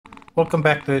Welcome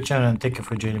back to the channel and thank you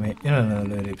for joining me in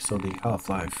another episode of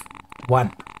Half-Life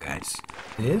 1, guys.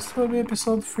 This will be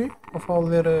episode 3 of our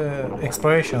little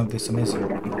exploration of this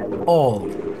amazing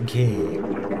old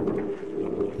game.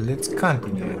 Let's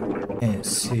continue and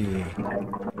see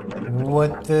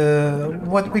what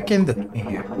we can do in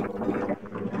here.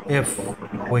 If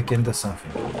we can do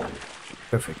something.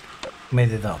 Perfect.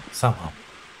 Made it out somehow.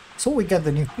 So we got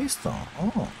the new pistol.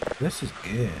 Oh, this is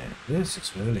good. This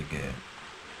is really good.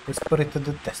 Let's put it to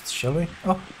the test, shall we?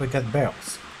 Oh, we got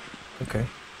barrels. Okay.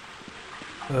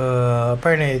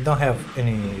 Apparently I don't have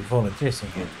any volunteers in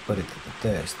here to put it to the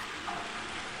test.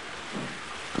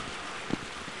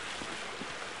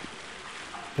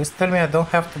 Please tell me I don't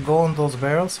have to go on those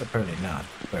barrels? Apparently not.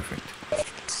 Perfect.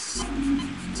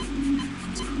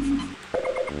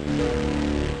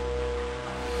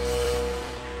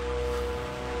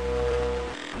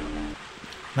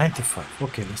 $95.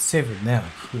 Okay, let's save it now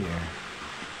here.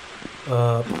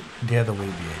 The other way,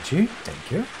 BIG.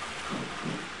 Thank you.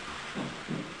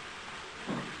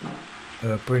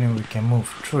 Pretty we can move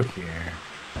through here.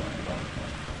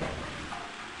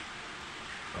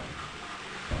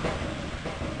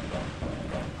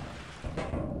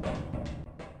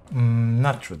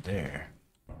 Not through there.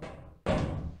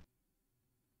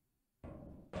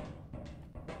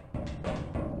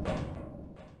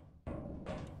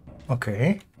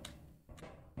 Okay.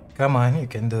 Come on, you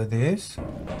can do this.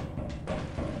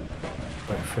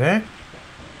 Perfect.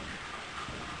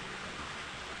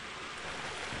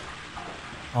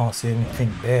 I don't see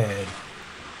anything bad.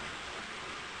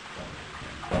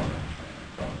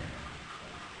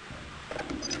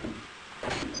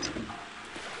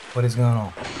 What is going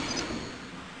on?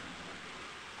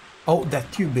 Oh,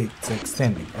 that tube is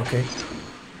extending. Okay.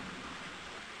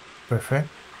 Perfect.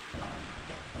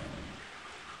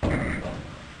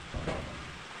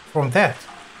 From that.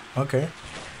 Okay.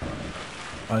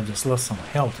 I just lost some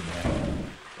health there.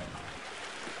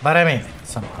 But I made it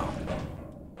somehow.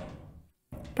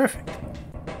 Perfect.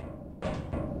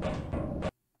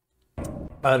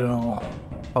 I don't know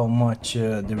how much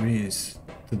there is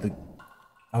to the...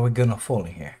 Are we gonna fall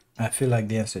in here? I feel like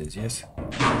the answer is yes.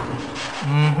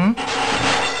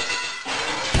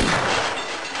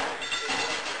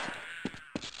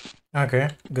 Okay,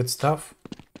 good stuff.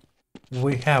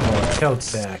 We have our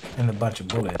health back and a bunch of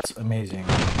bullets. Amazing.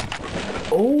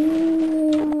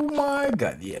 Oh my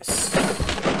god, yes.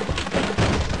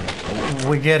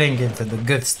 We're getting into the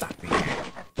good stuff here.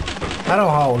 I don't know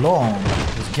how long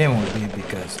this game will be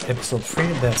because episode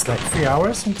 3, that's like 3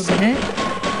 hours into the game.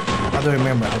 I don't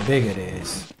remember how big it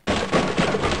is.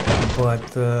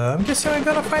 But I'm just we're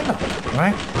gonna find out,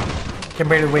 right? Can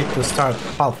barely wait to start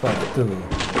Half-Life 2.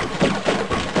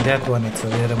 That one it's a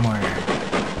little more...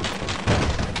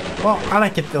 Well, I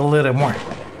like it a little more.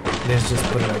 Let's just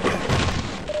put it like that.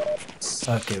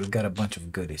 Okay, we got a bunch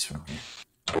of goodies from here.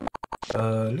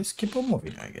 Let's keep on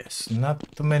moving, I guess. Not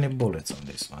too many bullets on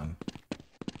this one.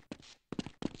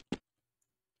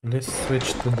 Let's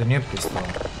switch to the new pistol.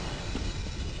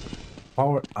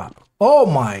 Power up. Oh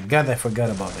my god, I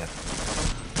forgot about that.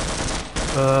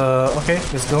 Okay,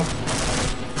 let's go.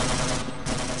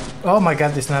 Oh my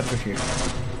god, it's not through here.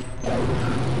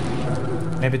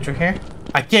 Maybe through here?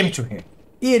 I came through here.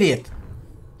 Idiot!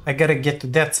 I gotta get to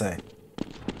that side.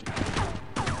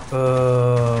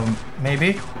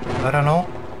 Maybe? I don't know.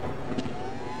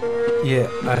 Yeah,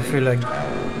 I feel like...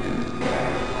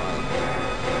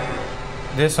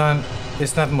 This one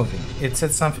is not moving. It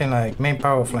said something like main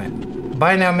power plant.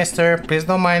 Bye now, mister. Please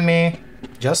don't mind me.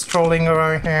 Just strolling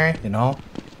around here, you know.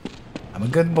 I'm a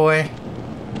good boy.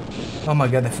 Oh my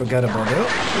god, I forgot about it.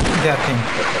 That thing.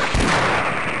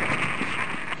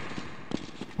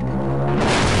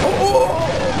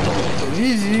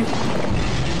 Easy.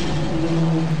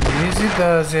 Easy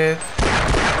does it.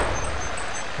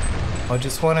 I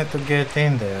just wanted to get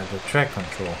in there, the track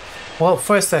control. Well,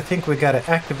 first I think we gotta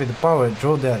activate the power,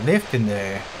 draw that lift in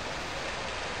there.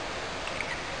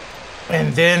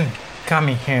 And then come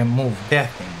in here and move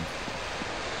that thing.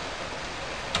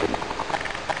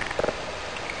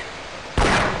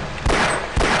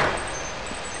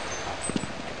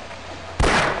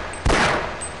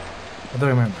 I don't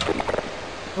remember.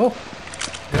 Oh!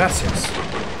 Gracias.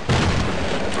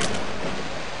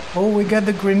 Oh, we got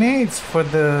the grenades for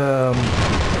the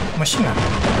machine gun.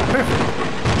 Perfect.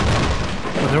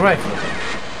 For the rifle.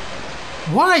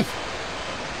 Why?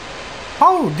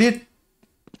 How did...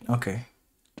 Okay.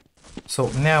 So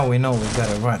now we know we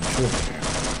gotta run through here.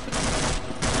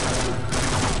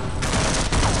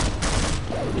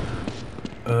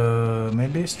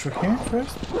 Maybe it's through here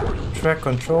first? Track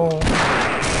control.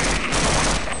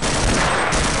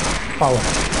 Power.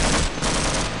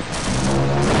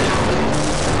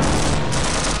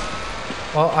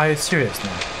 Well, are you serious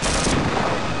now?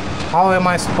 How am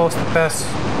I supposed to pass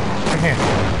through here?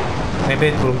 Maybe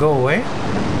it will go away?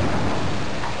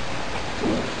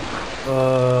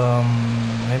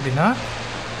 Maybe not?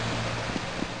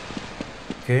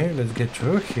 Okay, let's get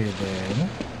through here then.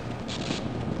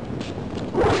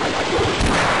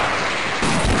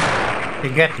 He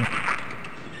got me.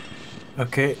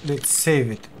 Okay, let's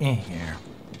save it in here.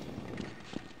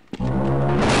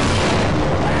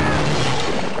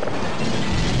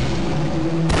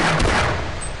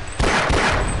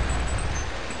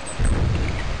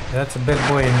 That's a big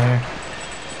boy in there.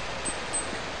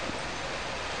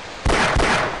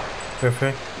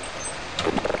 Perfect.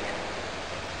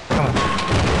 Come on.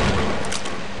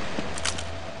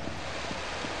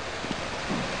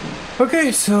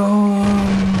 Okay, so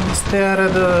stay out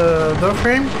of the door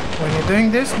frame when you're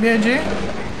doing this, BIG.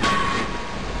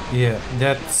 Yeah,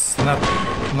 that's not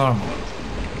normal.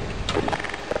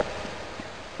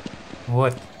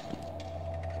 What?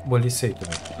 What do you say to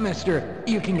me? Mister,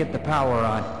 you can get the power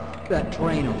on. That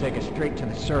train will take us straight to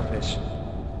the surface.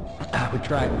 I would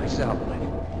try it myself, but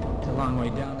it's a long way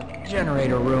down the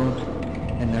generator room,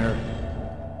 and there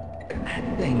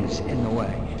are things in the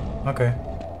way. Okay.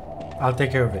 I'll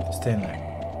take care of it. Stay in there.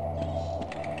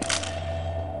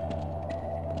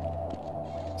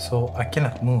 So I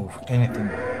cannot move anything.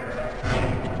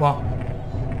 Well,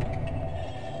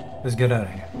 let's get out of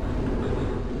here.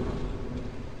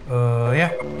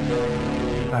 Yeah.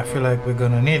 I feel like we're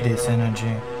gonna need this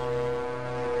energy.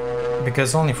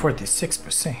 Because only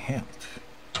 46% health.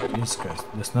 Jesus Christ,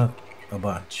 that's not a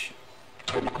bunch.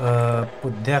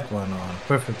 Put that one on.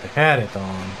 Perfect, I had it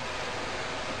on.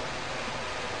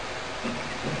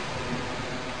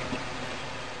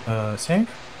 Save?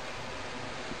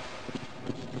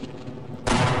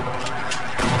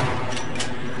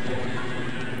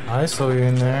 I saw you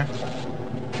in there.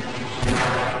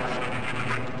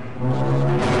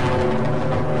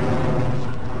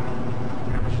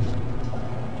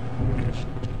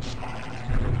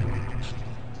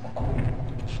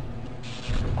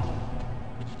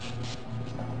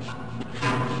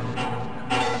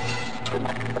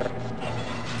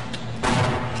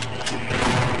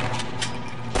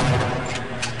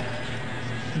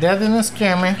 That didn't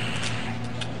scare me.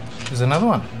 There's another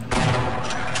one.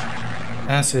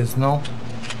 Answer is no.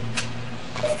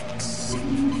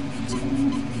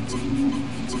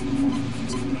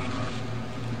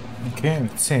 Okay,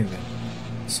 let's save it.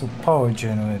 So power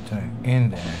generator in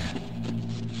there.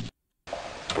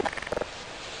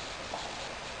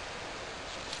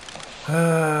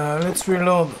 Let's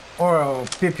reload our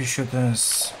PP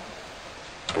shooters.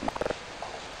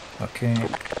 Okay,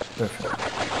 perfect.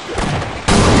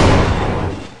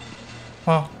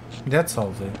 Oh, that's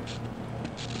all there.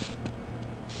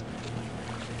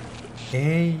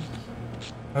 Hey.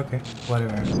 Okay,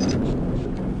 whatever.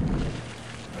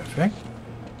 Perfect.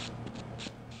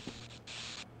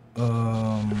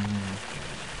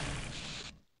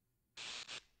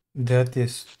 That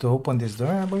is to open this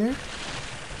door, I believe.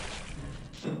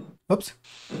 Oops.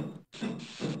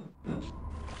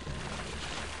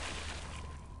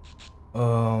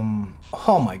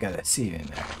 Oh my god, I see you in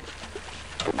there.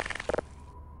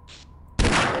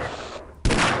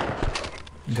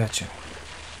 Gotcha.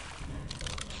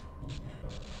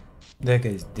 That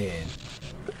guy's dead.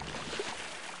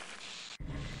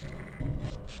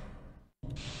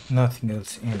 Nothing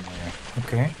else in there.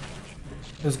 Okay.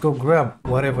 Let's go grab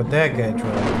whatever that guy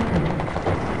dropped.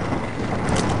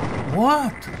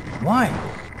 What? Why?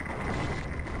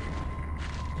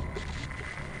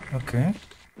 Okay.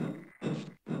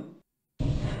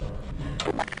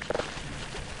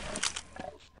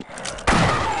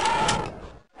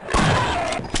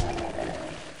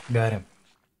 Got him.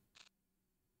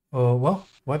 Oh, well,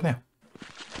 what now?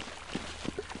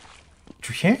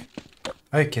 Through here?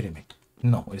 Are you kidding me?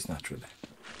 No, it's not true there.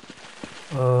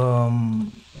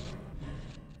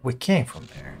 We came from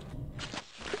there.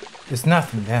 There's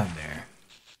nothing down there.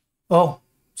 Oh,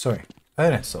 sorry. I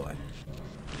didn't saw it.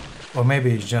 Or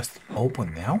maybe it's just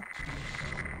open now?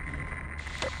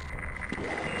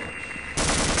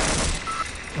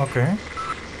 Okay.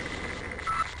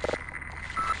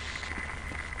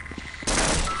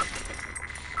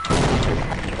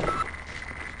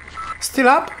 Still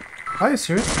up? Are you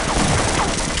serious?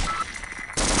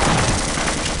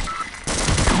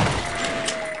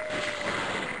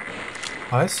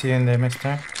 I see you in there,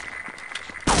 mister.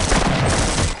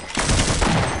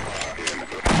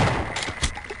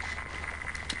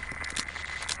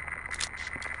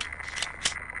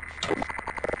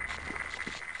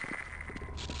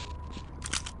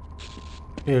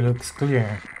 It looks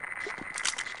clear.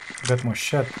 Got more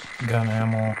shotgun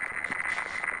ammo.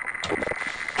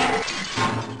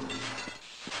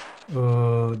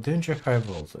 Danger high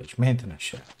voltage. Maintenance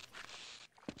shell.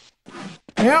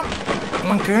 Yeah.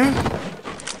 Okay.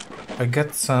 I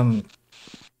got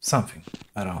something.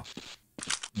 I don't know.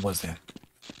 What's that?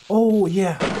 Oh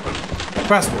yeah.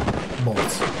 Crossbow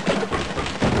bolts.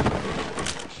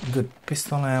 Good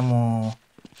pistol ammo.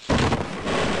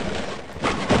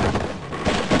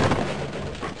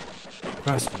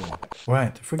 Crossbow.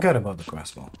 Right, I forgot about the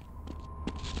crossbow.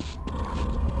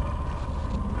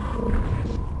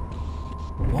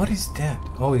 What is that?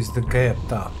 Oh, it's the guy up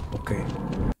top. Okay.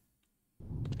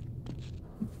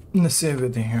 Let's see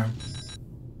everything here.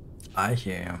 I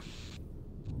hear him.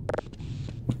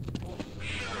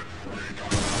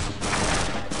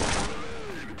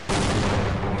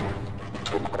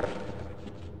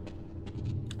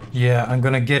 Yeah, I'm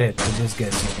gonna get it to this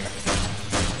guy's in here.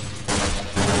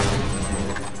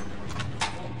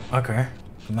 Okay,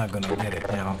 I'm not gonna get it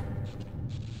now.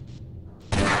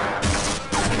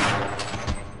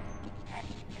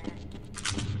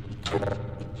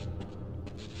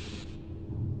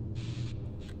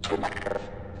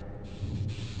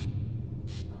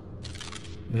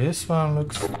 This one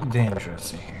looks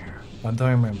dangerous in here. I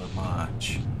don't remember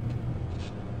much,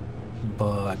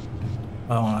 but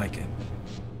I don't like it.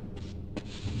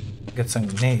 Got some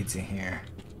grenades in here.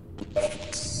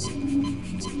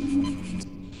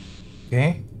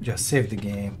 Okay, just save the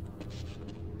game.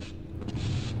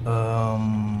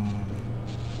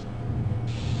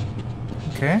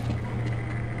 Okay.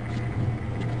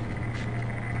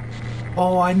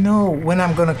 Oh, I know when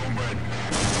I'm gonna.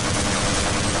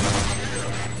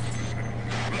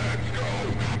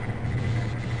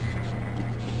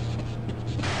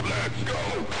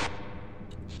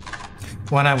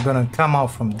 When I'm gonna come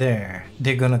out from there,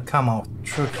 they're gonna come out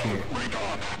through here.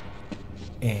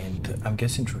 And I'm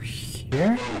guessing through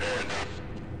here?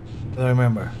 I don't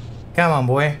remember. Come on,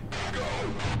 boy.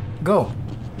 Go.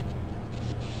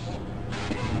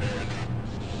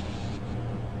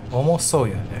 Almost saw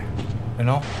you in there, you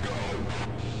know?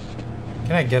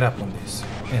 Can I get up on this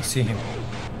and see him?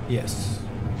 Yes.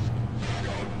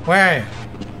 Where are you?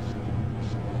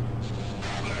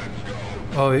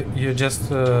 Oh, you just,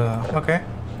 okay.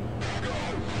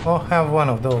 I'll have one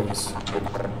of those.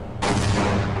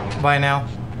 Bye now.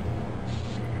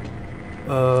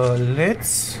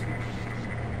 Let's...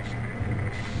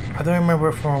 I don't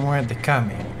remember from where they're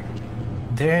coming.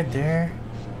 There.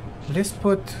 Let's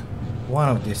put one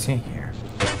of this in here.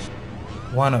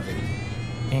 One of it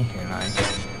in here, right?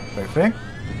 Perfect.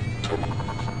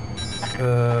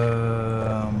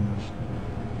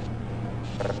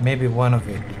 Maybe one of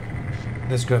it.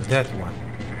 Let's grab that one.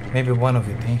 Maybe one of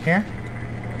it in here.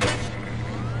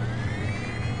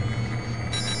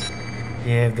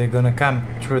 Yeah, if they're gonna come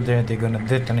through there, they're gonna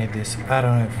detonate this. I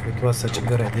don't know if it was such a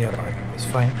good idea, but it's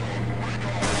fine.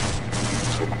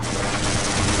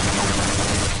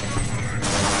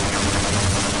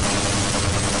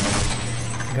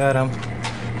 Got him.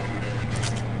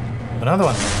 Another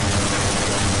one.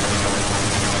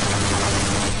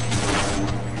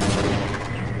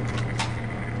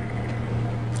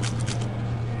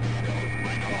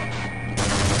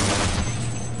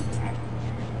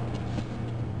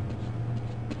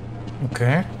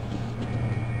 Okay.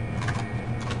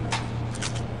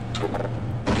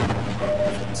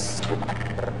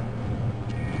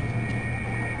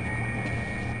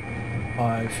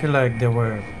 I feel like there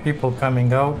were people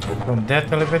coming out from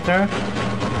that elevator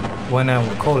when I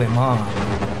would call him on,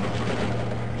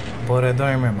 but I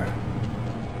don't remember.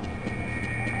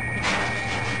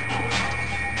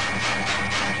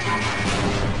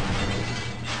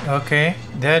 Okay,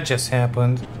 that just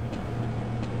happened.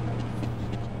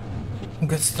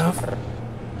 Good stuff.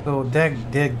 So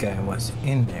that dead guy was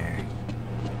in there.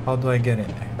 How do I get in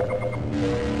there?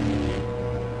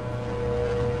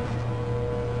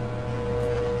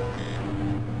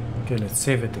 Okay, let's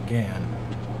save it again.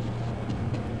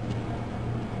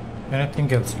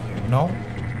 Anything else here? No?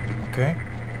 Okay.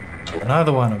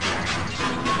 Another one of them.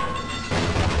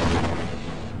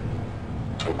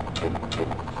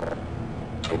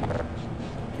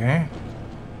 Okay.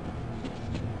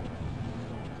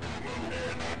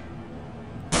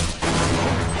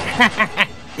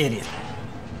 Idiot.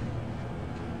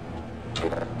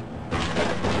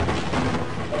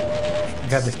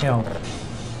 Got the help.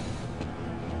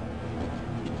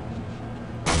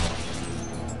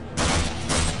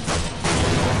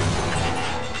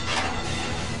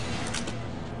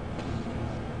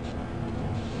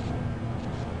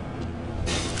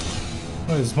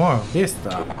 Oh, there's more of this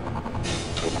stuff.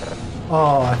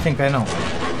 Oh, I think I know.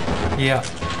 Yeah.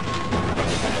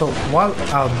 So while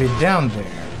I'll be down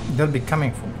there, they'll be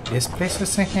coming from these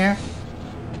places in here,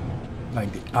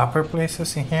 like the upper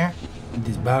places in here,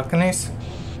 these balconies,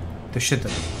 to shoot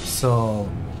them. So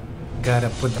gotta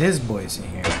put these boys in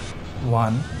here.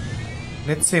 One,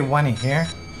 let's say one in here,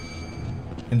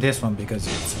 and this one because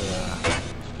it's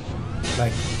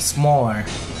like smaller,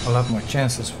 a lot more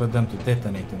chances for them to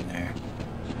detonate in there.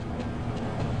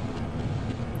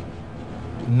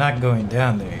 Not going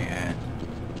down there yet.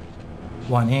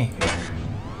 One in here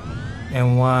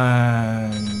and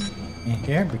one in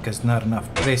here because not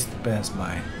enough place to pass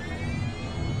by.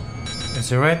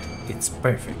 Is it right? It's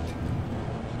perfect.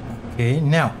 Okay,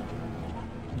 now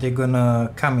they're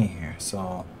gonna come in here,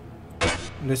 so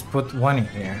let's put one in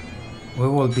here. We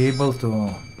will be able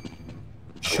to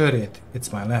shoot it.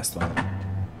 It's my last one.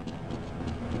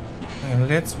 And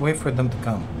let's wait for them to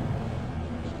come.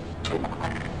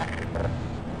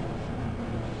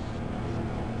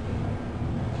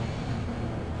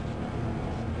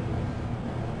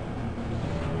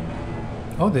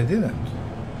 Oh, they didn't.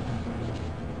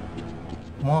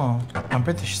 Well, I'm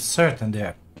pretty certain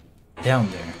they're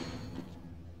down there.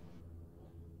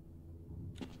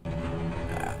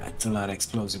 It's a lot of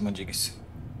explosive majigis.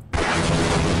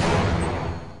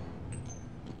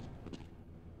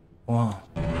 Wow.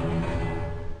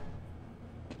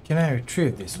 Can I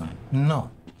retrieve this one? No,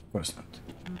 of course not.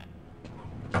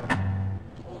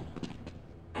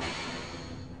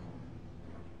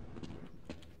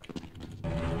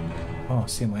 Oh,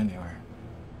 see him anywhere.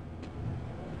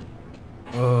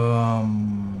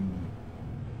 I'm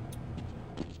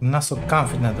not so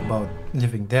confident about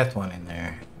leaving that one in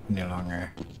there any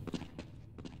longer.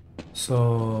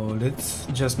 So let's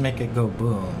just make it go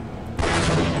boom.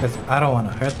 Because I don't want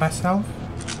to hurt myself.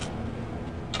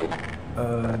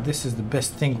 This is the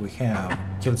best thing we have.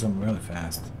 Kills them really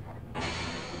fast.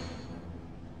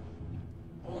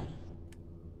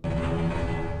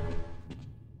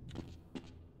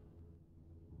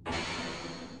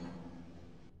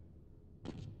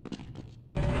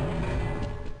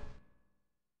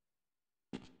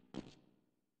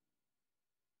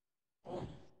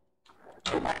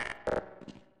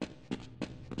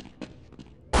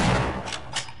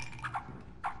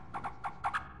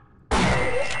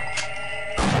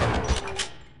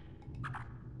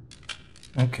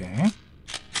 Okay.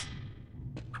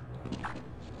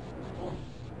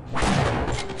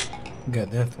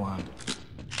 Got that one.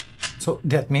 So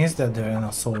that means that there are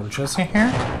no soldiers in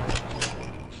here?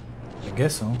 I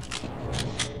guess so.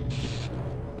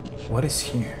 What is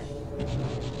here?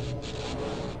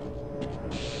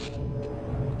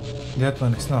 That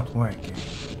one is not working.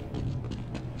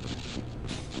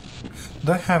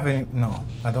 Do I have any? No,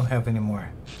 I don't have any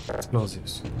more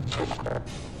explosives.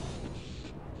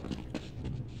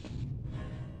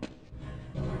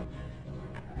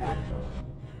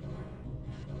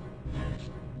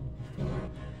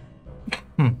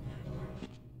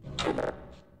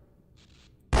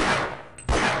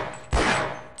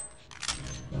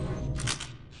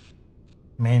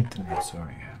 Maintenance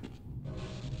area.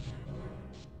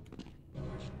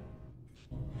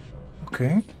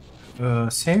 Okay.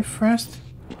 Save first.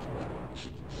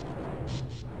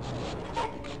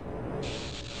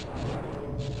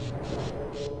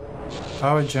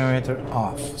 Power generator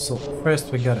off. So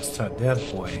first we gotta start that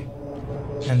boy.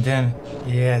 And then,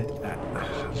 yeah,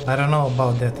 I don't know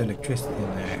about that electricity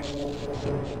in there.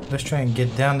 Let's try and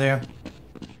get down there.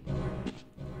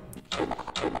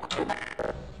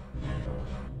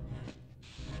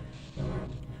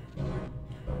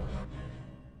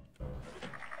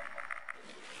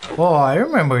 Oh, I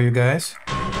remember you guys.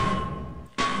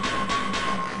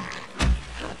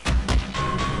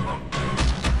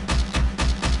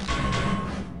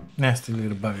 Nasty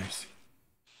little buggers.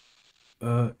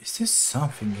 Is there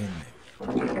something in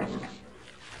there?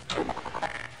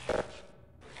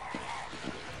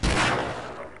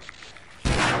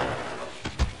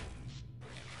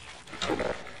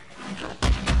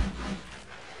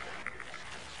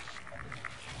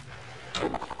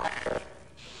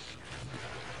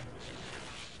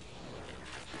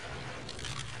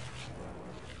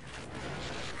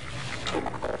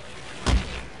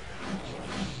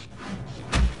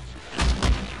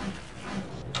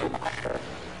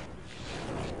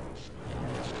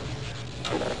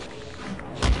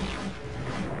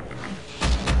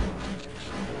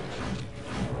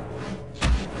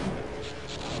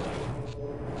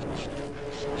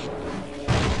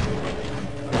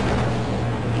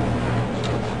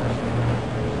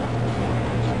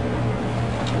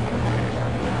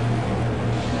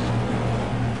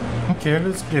 Okay,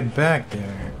 let's get back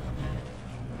there.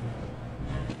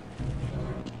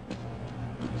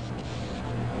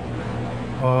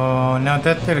 Oh, now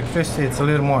that electricity it's a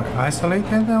little more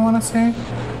isolated, I wanna say.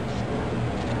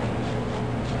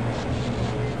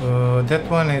 That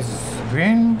one is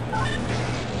green.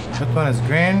 That one is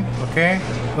green. Okay.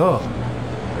 Oh.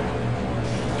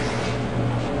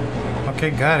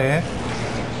 Okay, got it.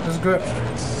 That's good.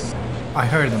 I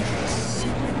heard them.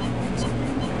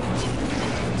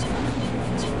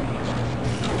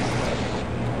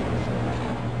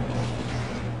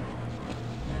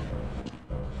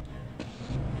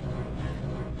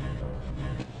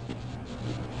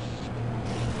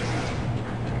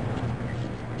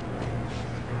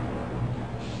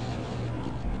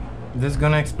 This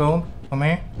gonna explode for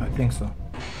me? I think so.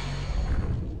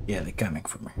 Yeah, they're coming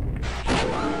for me.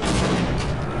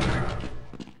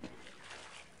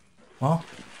 Well,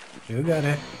 you got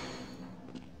it.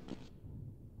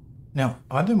 Now,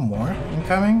 are there more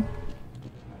incoming?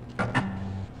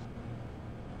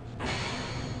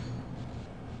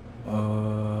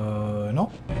 No.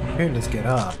 Here, let's get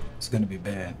up. It's gonna be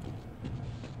bad.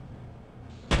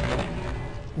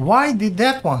 Why did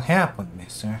that one happen,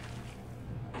 mister?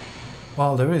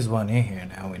 Well, there is one in here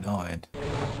now, we know it.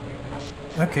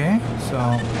 Okay, so...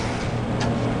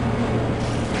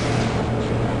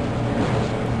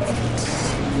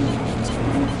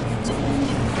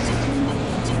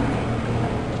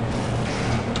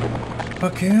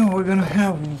 Okay, we're gonna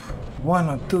have one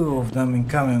or two of them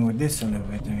incoming with this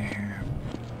elevator here.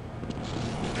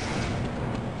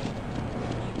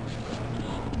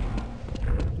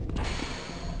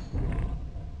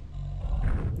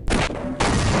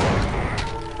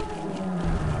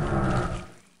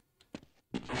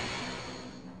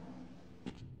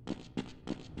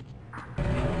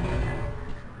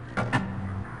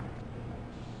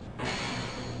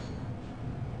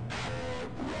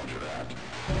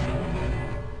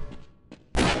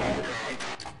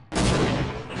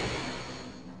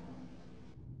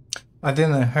 I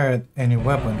didn't heard any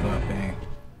weapon dropping.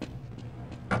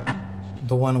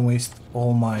 Don't want to waste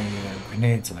all my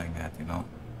grenades like that, you know.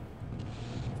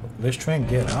 Let's try and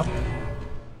get up.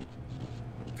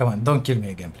 Come on, don't kill me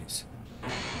again, please.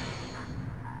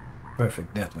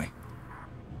 Perfect, that way.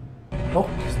 Oh,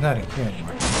 he's not in here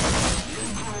anymore.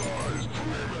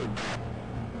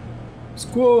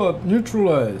 Squad,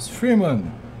 neutralize,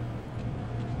 Freeman.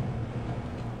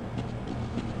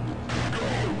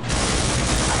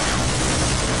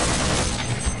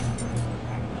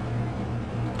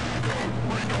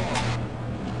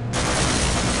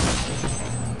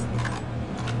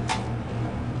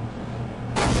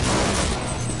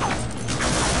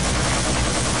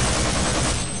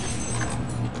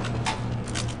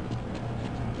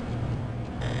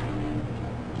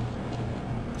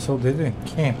 So they didn't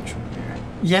camp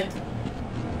yet.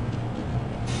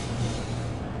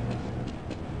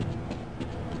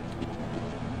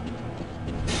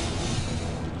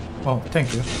 Oh,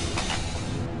 thank you.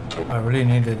 I really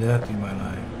needed that in my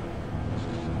life.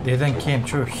 They didn't camp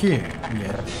through here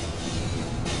yet.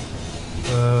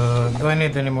 Do I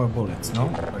need any more bullets? No?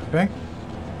 Okay.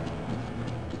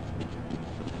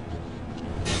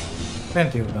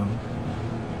 Plenty of them.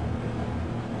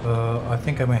 I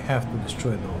think I may have to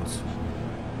destroy those.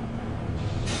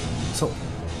 So,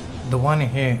 the one in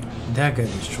here, that guy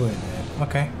destroyed that.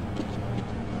 Okay.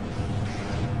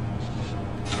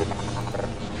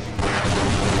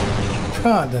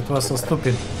 God, that was so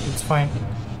stupid. It's fine.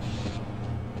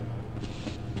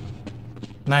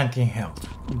 19 health.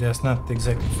 That's not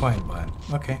exactly fine, but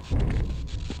okay.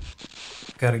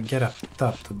 Gotta get up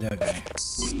top to that guy.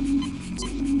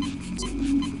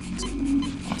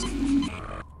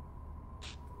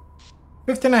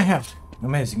 $15 health.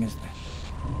 Amazing, isn't it?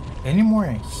 Any more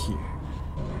in here?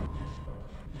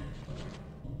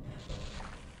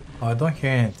 Oh, I don't hear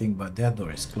anything, but that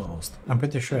door is closed. I'm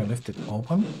pretty sure I left it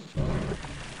open.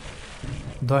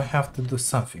 Do I have to do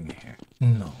something in here?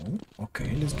 No.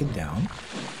 Okay, let's get down.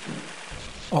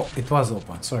 Oh, it was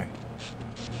open, sorry.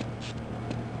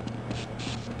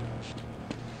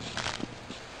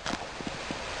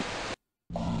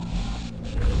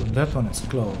 That one is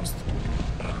closed.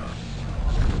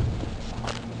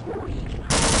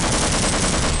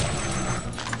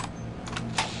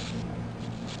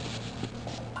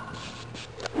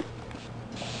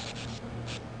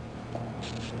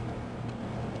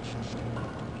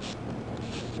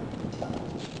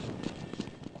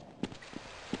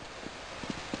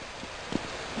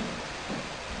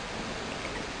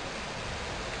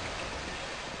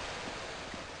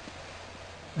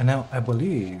 And now I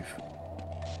believe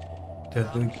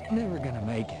that we never gonna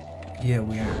make it. Yeah,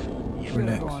 we are.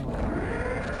 Relax.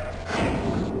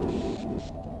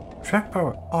 Track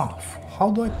power off.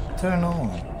 How do I turn on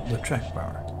the track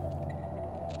power?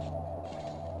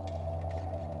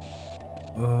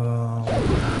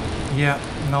 Yeah,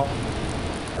 no.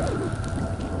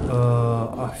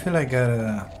 I feel I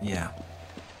gotta, yeah.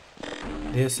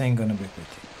 This ain't gonna be pretty.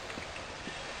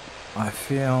 I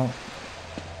feel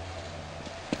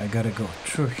I gotta go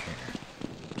through here.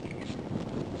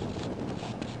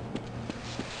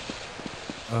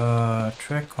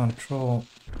 Track control,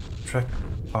 track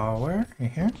power in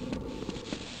here.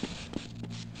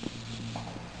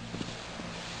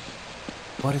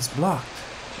 But it's blocked.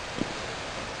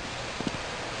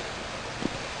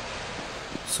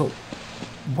 So,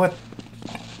 what?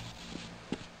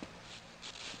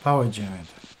 Power generator.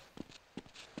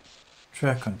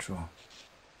 Track control.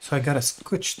 So I gotta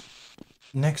scooch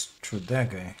next to that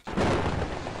guy.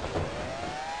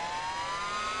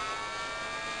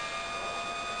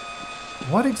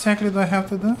 What exactly do I have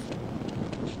to do?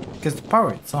 Because the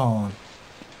power is on.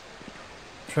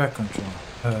 Track control.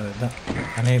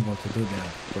 Unable to do that,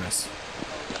 press.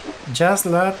 Just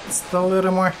let's a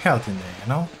little more health in there, you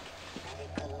know?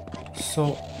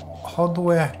 So, how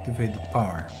do I activate the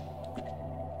power?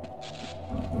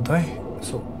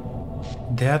 So,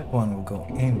 that one will go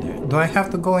in there. Do I have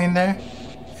to go in there?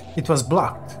 It was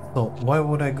blocked, so why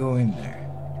would I go in there?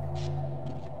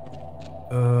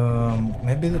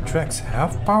 Maybe the tracks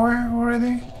have power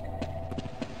already?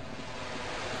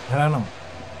 I don't know.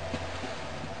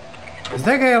 Is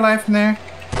that guy alive in there?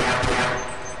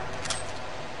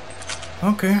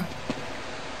 Okay.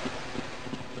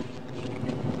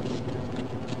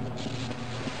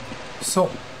 So,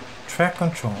 track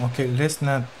control. Okay,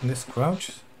 let's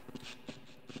crouch.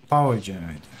 Power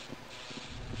generator.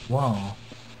 Wow.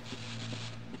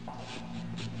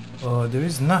 There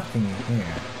is nothing in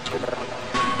here.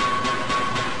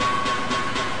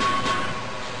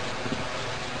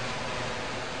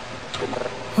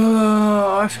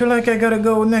 I feel like I gotta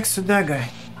go next to that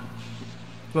guy.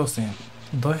 Close to him.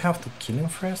 Do I have to kill him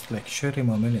first? Like shoot him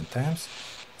a million times?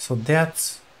 So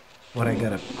that's what I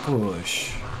gotta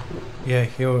push. Yeah,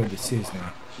 he already sees me.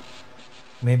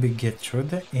 Maybe get through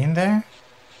in there?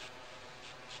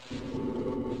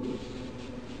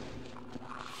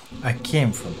 I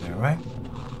came from there, right?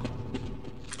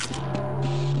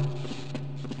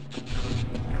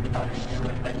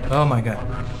 Oh my god.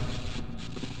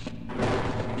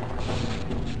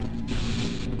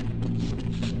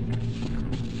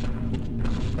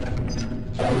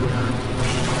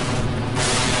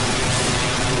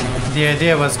 The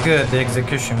idea was good, the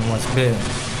execution was bad.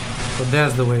 So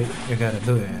that's the way you gotta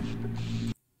do it.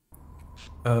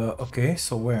 Okay,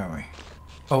 so where are we?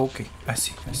 Oh, okay, I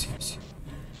see.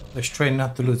 Let's try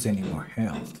not to lose any more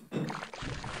health.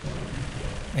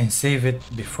 And save it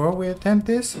before we attempt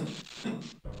this?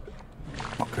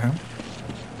 Okay.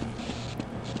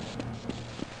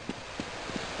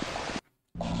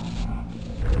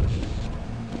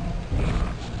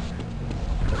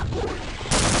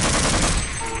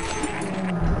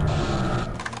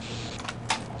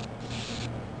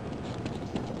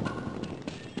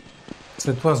 So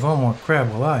it was one more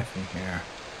crab alive in here.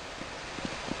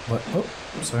 But, oh,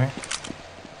 sorry.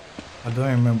 I don't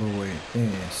remember where it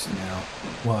is now.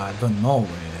 Well, I don't know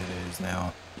where it is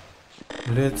now.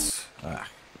 Let's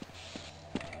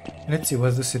see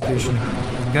what's the situation.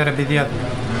 It gotta be the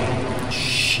other.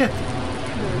 Shit!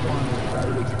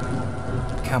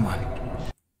 Come on.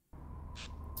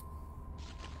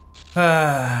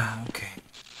 Okay.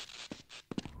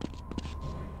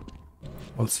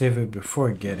 I'll save it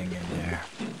before getting in there.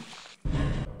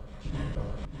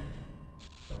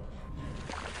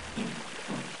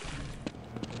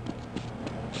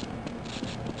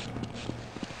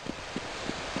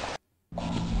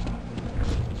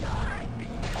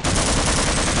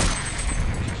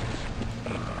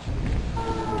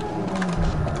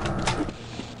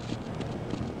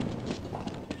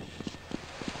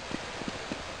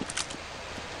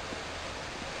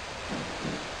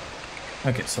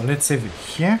 Okay, so let's save it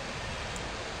here,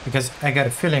 because I got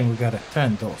a feeling we gotta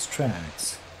turn those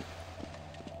tracks.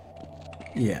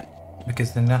 Yeah,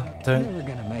 because they're not turned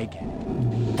gonna make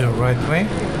it the right way.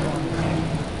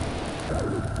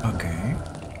 Okay.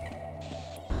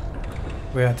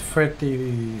 We're at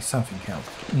 30 something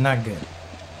health. Not good.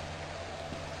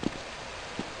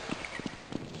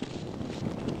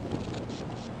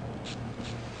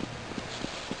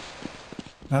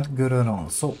 Not good at all.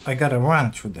 So I gotta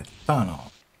run through the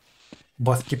tunnel.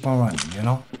 But keep on running, you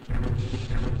know?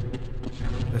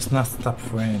 Let's not stop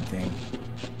for anything.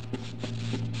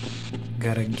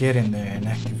 Gotta get in there and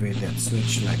activate that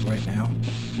switch like right now.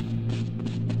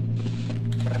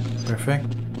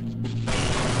 Perfect.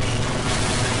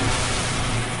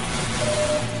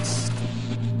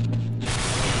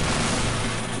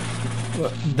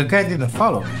 Well, the guy didn't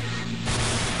follow me.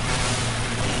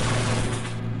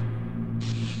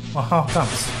 Well, how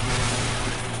comes?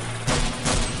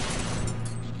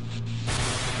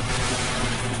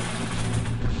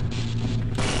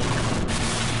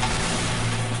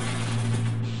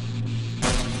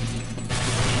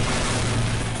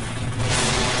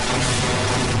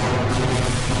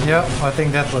 Yeah, I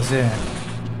think that was it.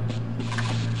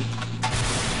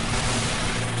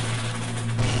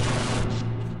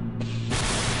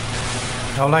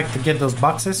 I would like to get those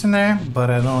boxes in there,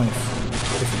 but I don't know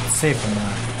if it's safe or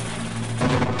not.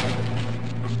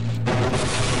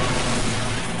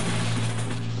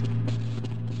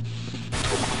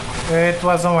 It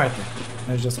wasn't worth it.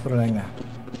 Let's just put it like that.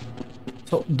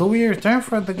 So, do we return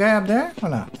for the guy up there or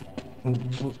not?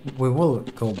 We will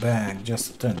go back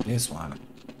just to turn this one.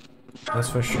 That's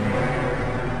for sure.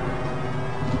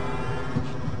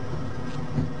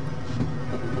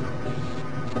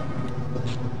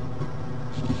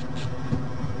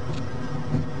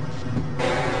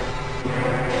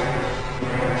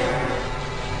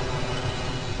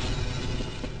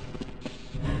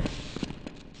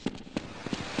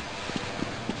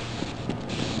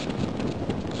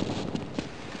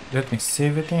 Let me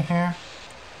save it in here.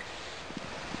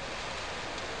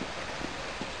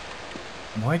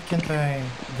 Why can't I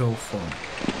go forward?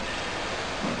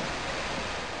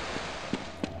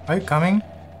 Are you coming?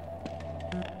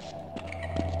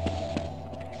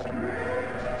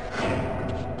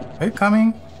 Are you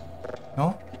coming?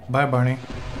 No? Bye, Barney.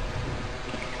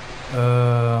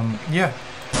 Yeah.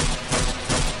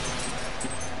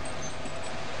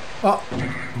 Oh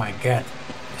my god.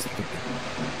 Stupid.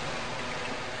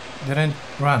 Didn't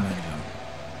run anymore.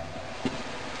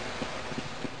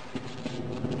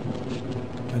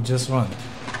 I just run.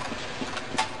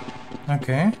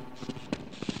 Okay.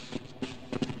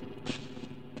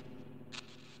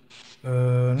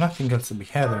 Nothing else to be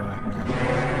had around here.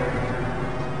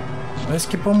 Let's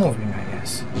keep on moving, I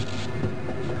guess.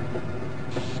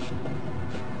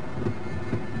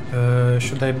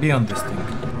 Should I be on this thing?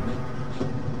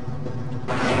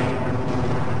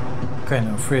 Kind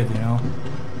of afraid, you know.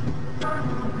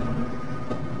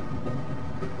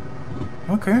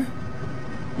 Okay.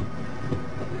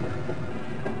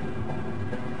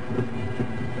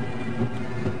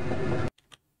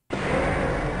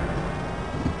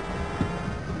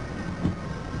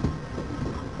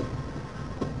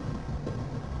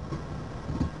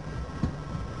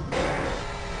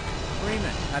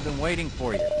 I've been waiting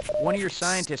for you. One of your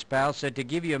scientist pals said to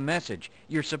give you a message.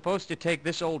 You're supposed to take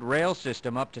this old rail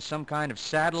system up to some kind of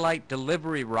satellite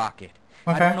delivery rocket.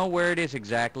 Okay. I don't know where it is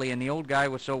exactly, and the old guy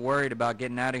was so worried about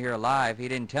getting out of here alive, he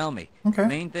didn't tell me. Okay.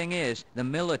 Main thing is, the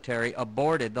military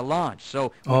aborted the launch,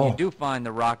 so when you do find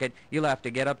the rocket, you'll have to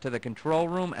get up to the control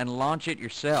room and launch it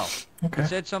yourself. Okay. He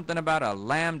said something about a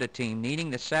Lambda team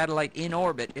needing the satellite in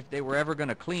orbit if they were ever going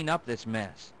to clean up this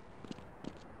mess.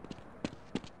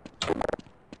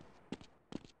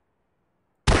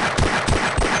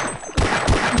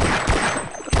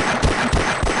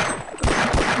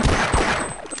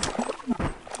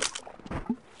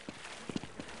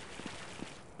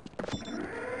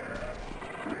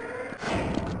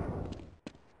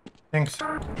 Thanks.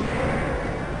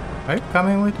 Are you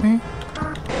coming with me?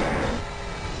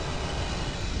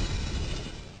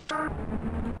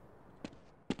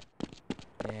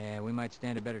 Yeah, we might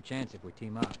stand a better chance if we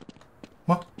team up.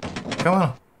 What? Come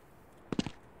on.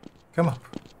 Come up.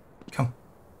 Come.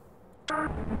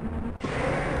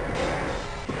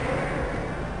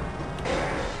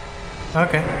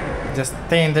 Okay. Just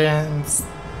stay in there and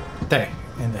stay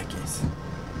in that case.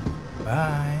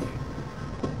 Bye.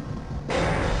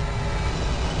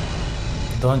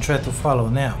 Don't try to follow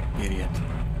now, idiot.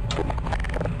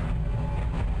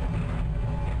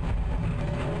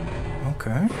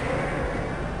 Okay.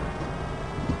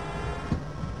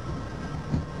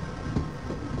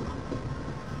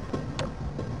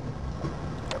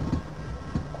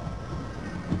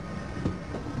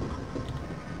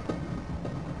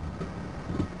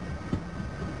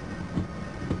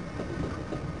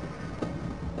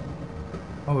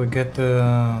 Oh, we get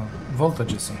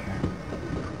voltages in here.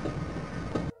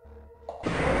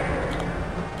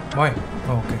 Why?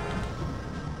 Oh, okay.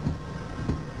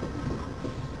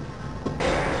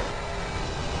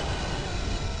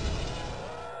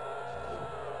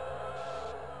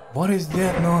 What is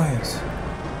that noise?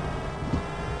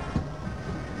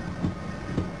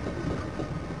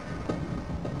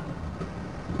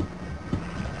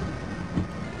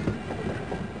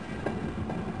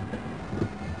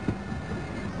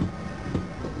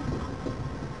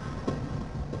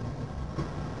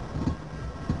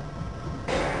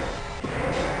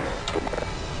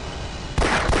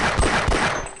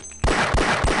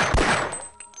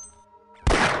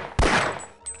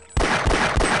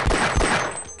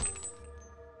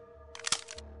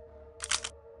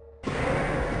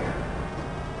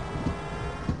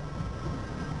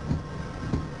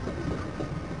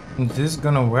 Is this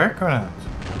gonna work or not?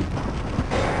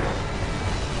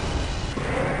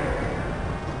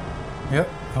 Yep,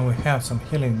 and we have some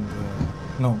healing,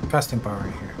 no, casting power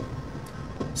here.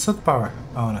 Suit power,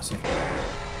 I wanna say.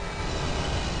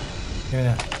 Give me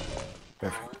that.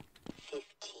 Perfect.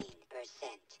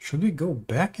 15%. Should we go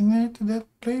back in there to that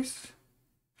place?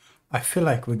 I feel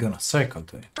like we're gonna circle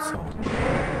to it, so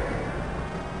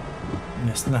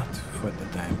it's not for the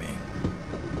time being.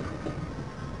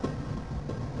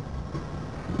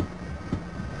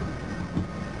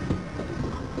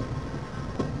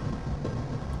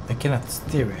 I cannot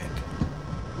steer it.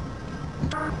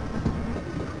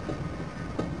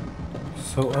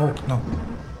 So, oh no.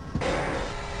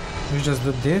 We just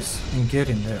do this and get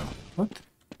in there. What?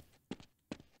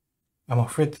 I'm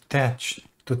afraid to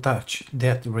touch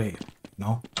that rail,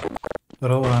 no?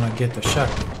 But I wanna get a shot.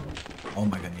 Oh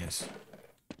my god, yes.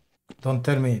 Don't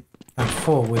tell me I'm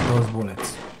full with those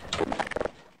bullets.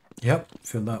 Yep,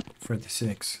 filled up,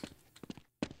 36.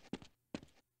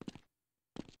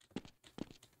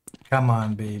 Come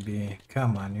on, baby.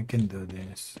 Come on, you can do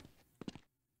this.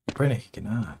 Apparently he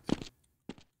cannot.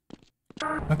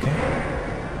 Okay.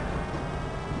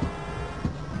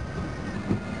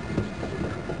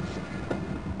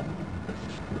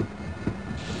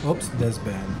 Oops, that's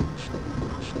bad.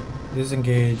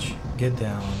 Disengage, get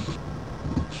down.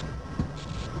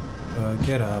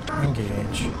 Get up,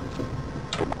 engage.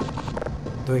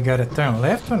 Do we gotta turn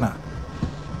left or not?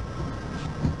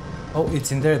 Oh,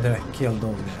 it's in there that I killed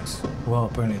those guys. Well,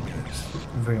 apparently it's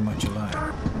very much alive.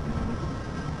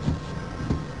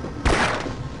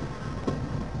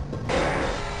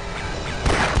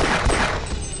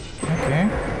 Okay.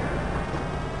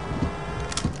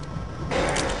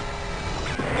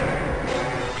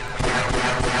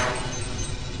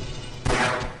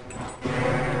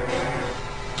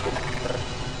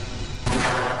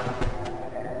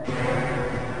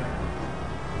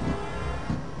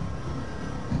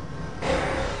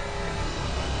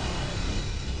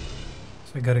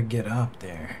 So I gotta get up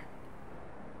there.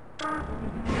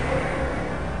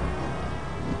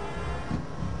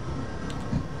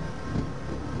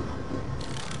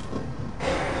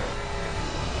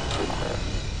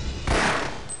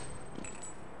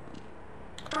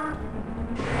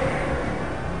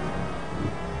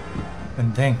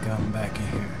 And then come back in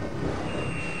here.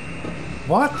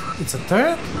 What? It's a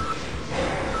turret?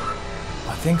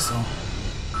 I think so.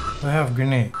 I have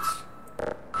grenades.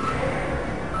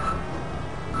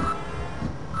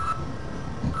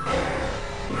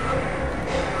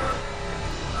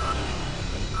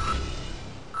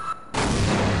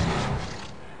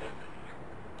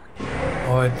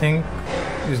 Oh, I think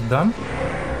it's done.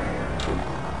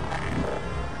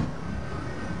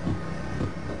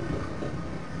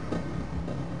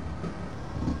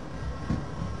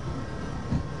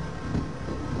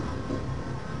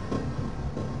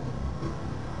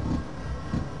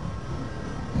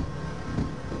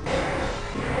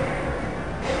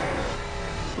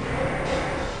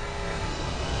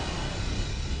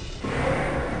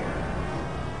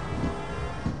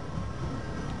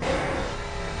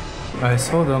 I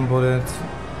saw them bullets.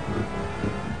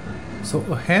 So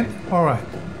ahead? Alright.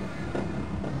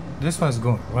 This one's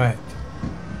going right.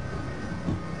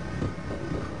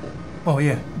 Oh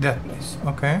yeah, that place.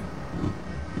 Okay.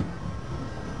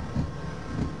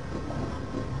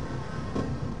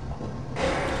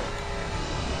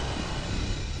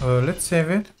 Let's save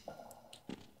it.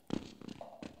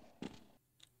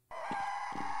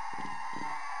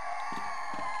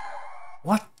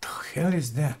 What the hell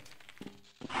is that?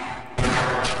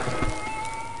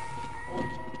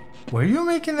 Were you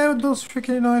making out those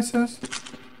freaking noises?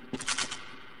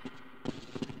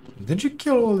 Did you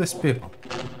kill all these people?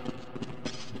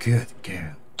 Good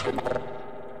girl.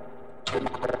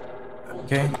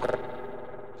 Okay.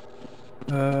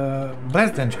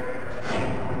 Blast engine.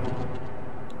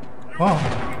 Wow.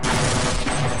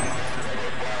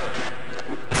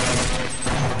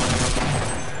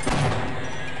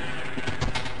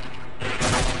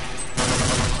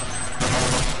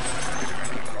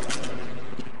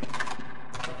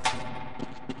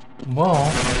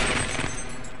 Well,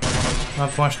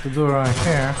 not much to do right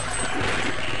here.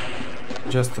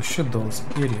 Just to shoot those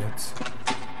idiots.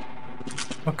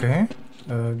 Okay,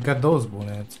 got those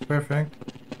bullets. Perfect.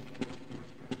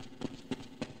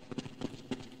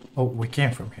 Oh, we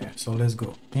came from here, so let's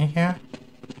go in here.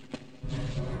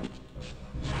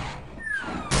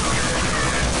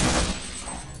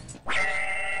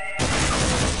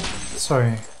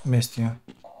 Sorry, missed you.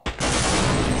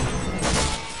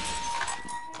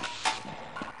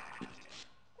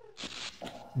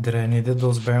 Did I need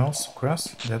those barrels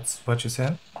across? That's what you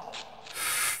said?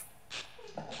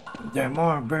 There are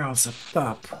more barrels up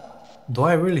top. Do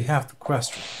I really have to cross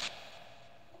through?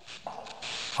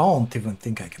 I don't even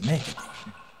think I can make it.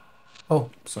 Oh,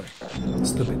 sorry.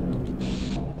 Stupid.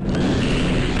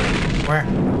 Where?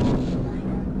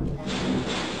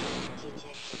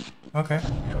 Okay.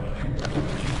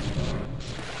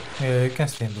 Yeah, you can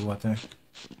stay in the water.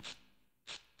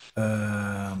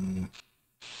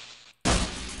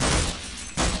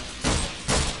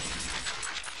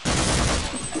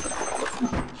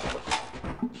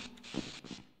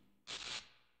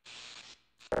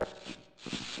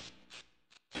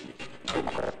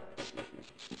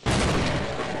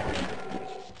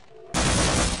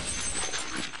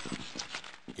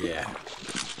 Yeah.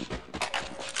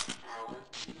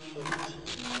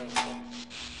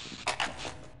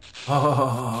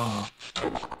 Oh,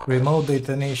 remote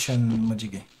detonation,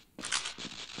 Majigi.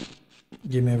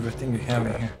 Give me everything you have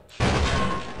in here.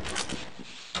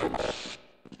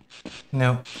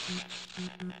 No.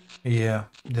 Yeah,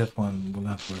 that one will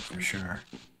not work for sure.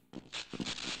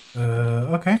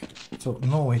 Okay. So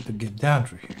no way to get down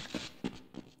through here.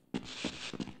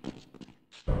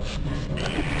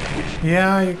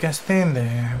 Yeah, you can stand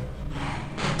there.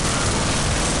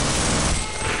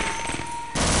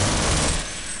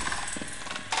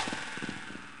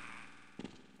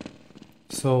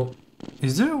 So,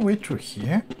 is there a way through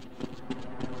here?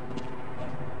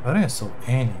 I didn't saw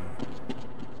any.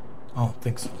 I don't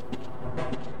think so.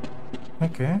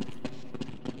 Okay.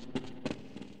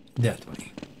 That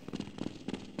way.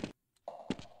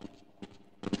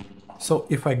 So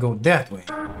if I go that way,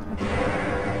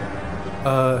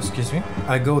 excuse me,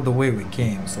 I go the way we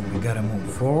came, so we gotta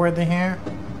move forward in here.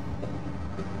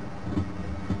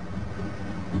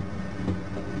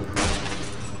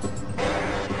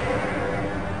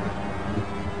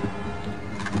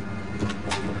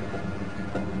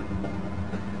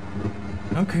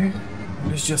 Okay,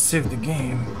 let's just save the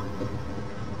game.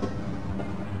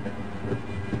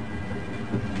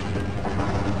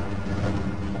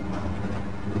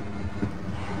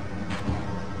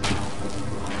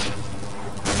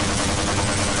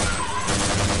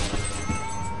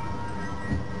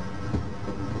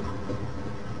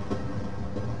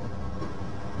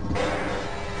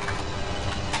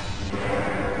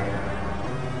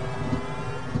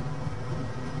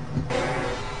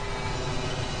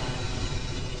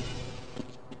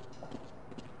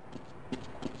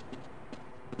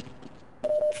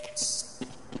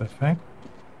 Perfect.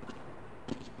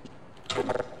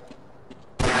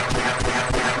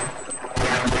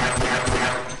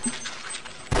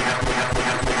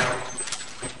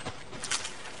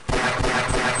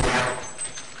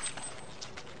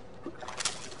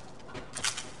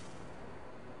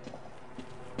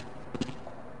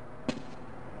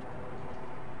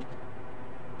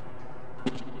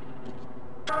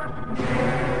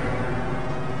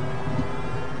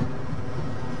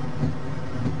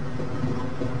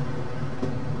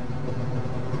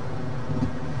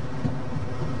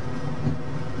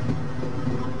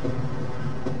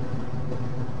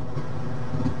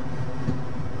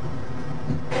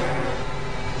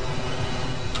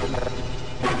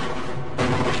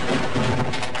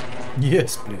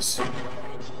 Yes, please.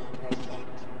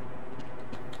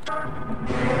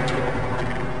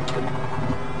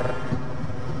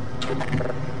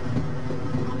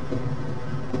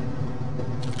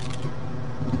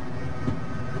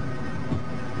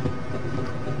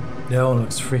 That one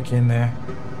looks freaky in there.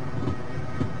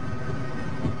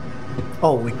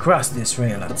 Oh, we crossed this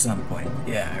rail at some point.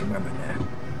 Yeah, I remember that.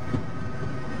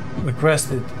 We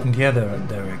crossed it in the other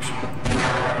direction.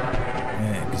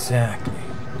 Yeah, exactly.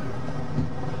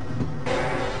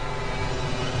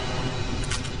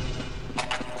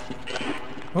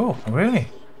 Oh, really?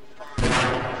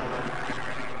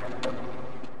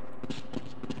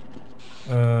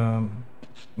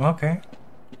 Okay.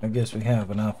 I guess we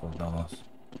have enough of those.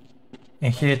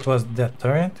 And here it was that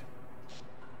turret.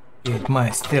 It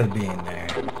might still be in there.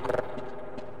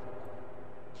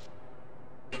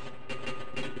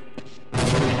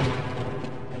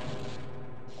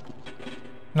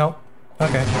 No.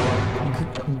 Okay.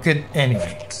 Good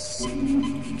anyway.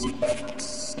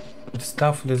 Good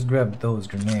stuff. Let's grab those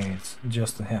grenades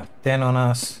just to have 10 on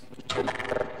us.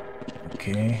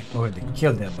 Okay. Already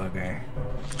killed that bugger.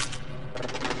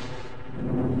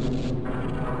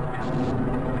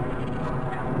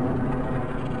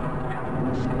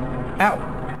 Ow!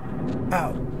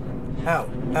 Ow! Ow!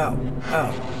 Ow!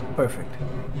 Ow! Perfect.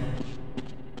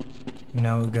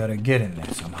 Now we gotta get in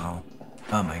there somehow.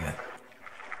 Oh my god.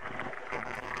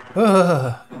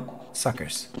 Ugh!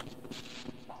 Suckers.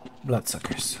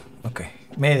 Bloodsuckers. Okay.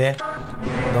 Made it.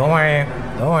 Don't worry.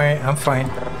 Don't worry. I'm fine.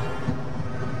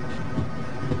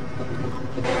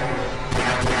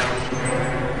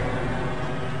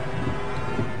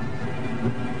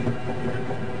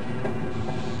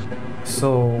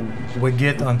 So we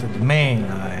get onto the main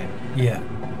line. Yeah,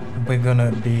 we're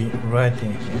gonna be right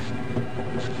in here.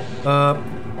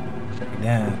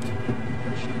 That.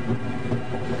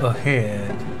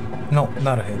 Ahead. No,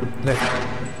 not ahead. Left.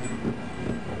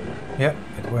 Yep,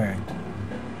 it worked.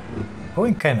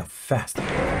 Going kind of fast.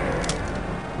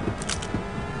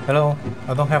 Hello,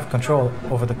 I don't have control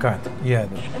over the cart. Yeah, I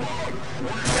do.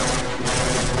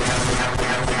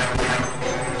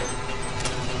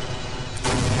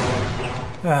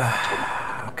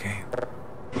 Okay.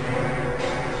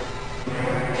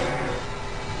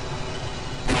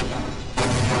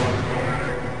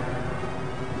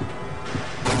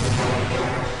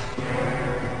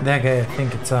 That guy, I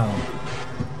think it's out.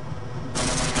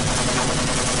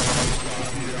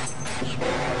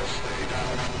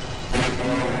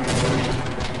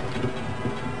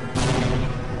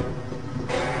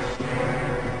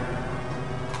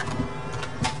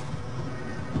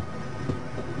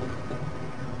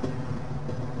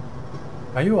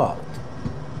 Are you out?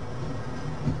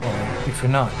 Or if you're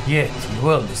not yet, you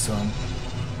will be soon.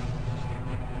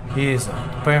 He is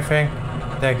out. Perfect.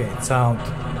 That guy is out.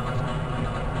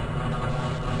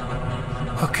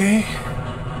 Okay.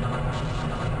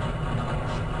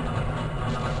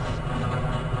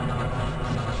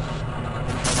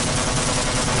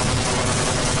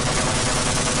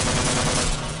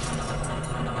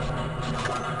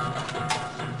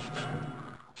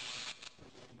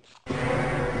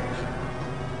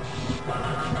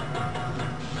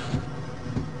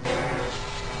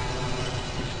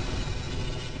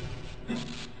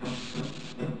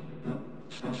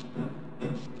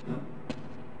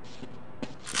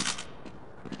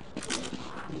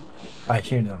 I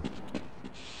hear them.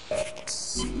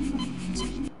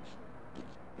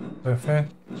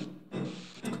 Perfect.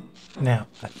 Now,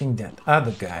 I think that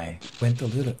other guy went a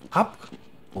little up,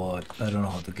 but I don't know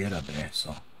how to get up there,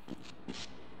 so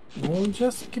we'll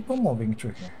just keep on moving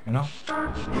through here, you know?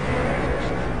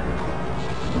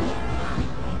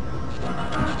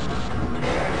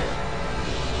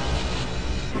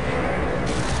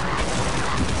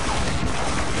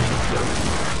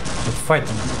 Let's fight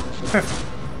them. Perfect.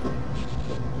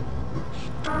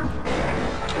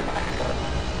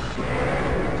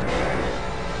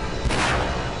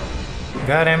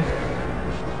 Got him.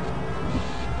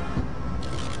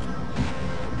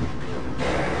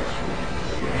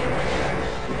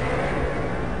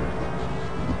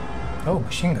 Oh,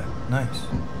 machine gun. Nice.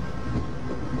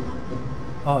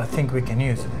 Oh, I think we can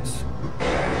use this.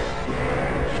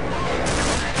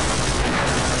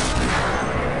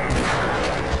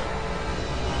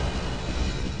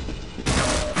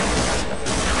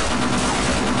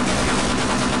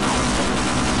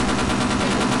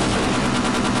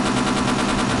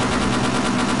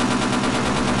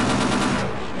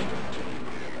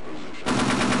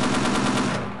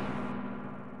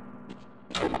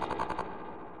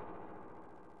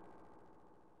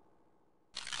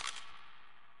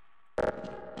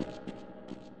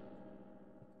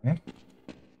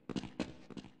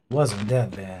 Wasn't that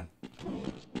bad.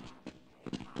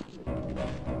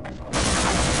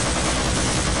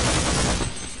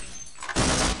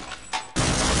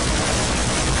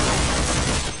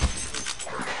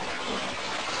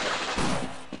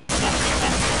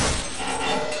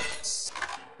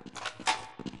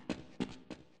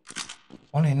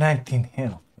 Only 19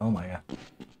 health. Oh my god.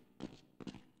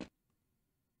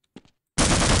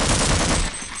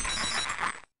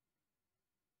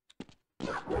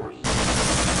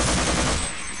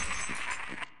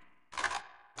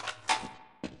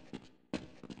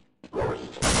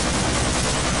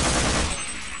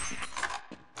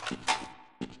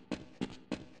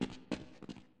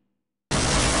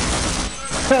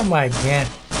 Oh my god.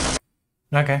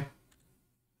 Okay.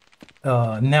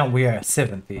 Now we are at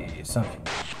 70 something.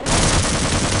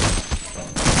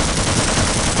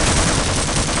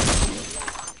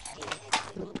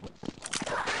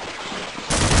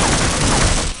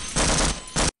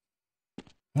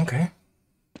 Okay.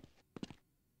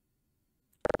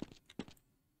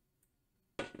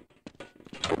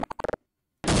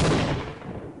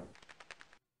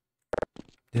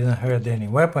 Didn't heard any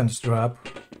weapons drop.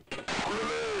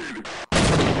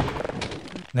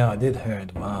 No, I did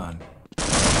heard one.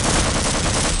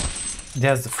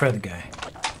 That's the Fred guy.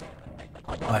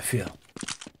 I feel.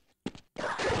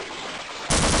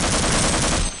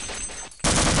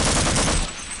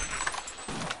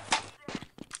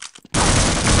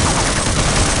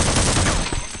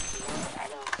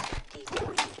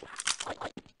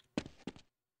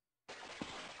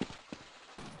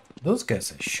 Those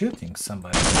guys are shooting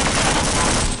somebody.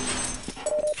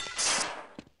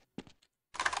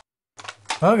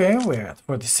 Okay, we're at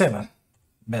 47.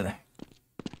 better.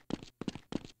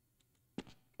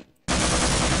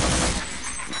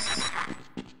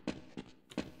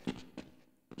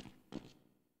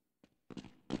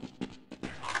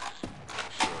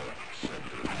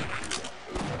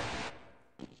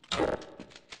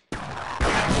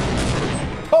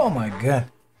 Oh my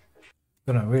god.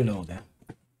 Gonna reload that.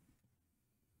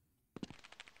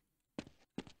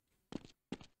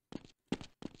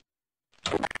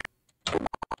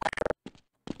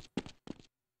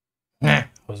 Nah, I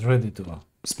was ready to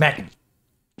smack him.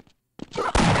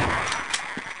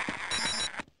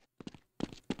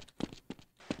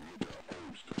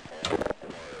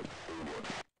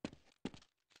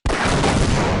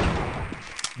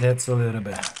 That's a little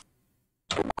bit.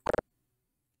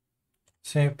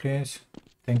 Save, please.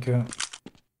 Thank you.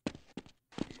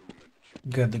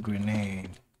 Got the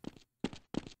grenade.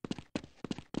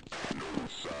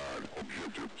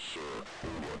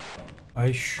 Are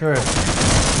you sure?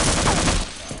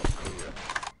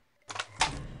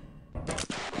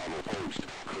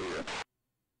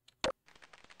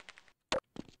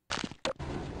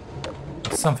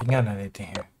 There's something underneath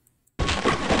here.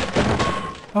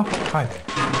 Oh, hi there.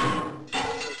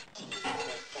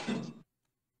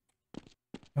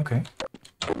 Okay.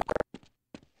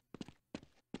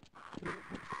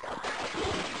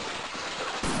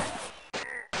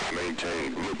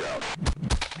 Maintain lookout.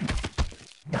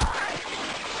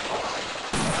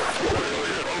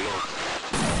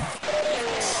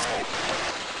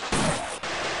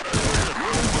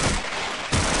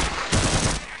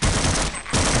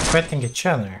 Fighting each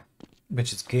other,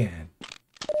 which is good.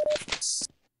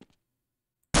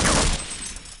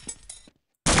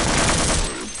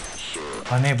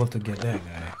 Unable to get that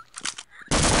guy.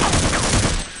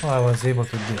 Well, I was able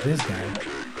to get this guy.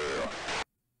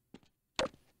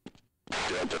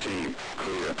 Delta team,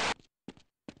 clear.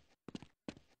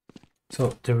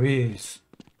 So there is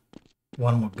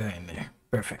one more guy in there.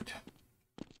 Perfect.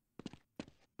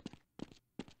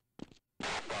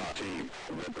 Team,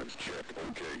 weapons check,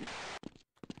 okay.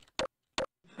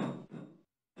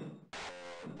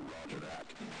 Roger that.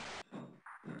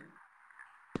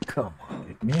 Come on,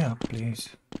 pick me up, please.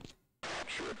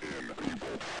 Check in,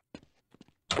 people.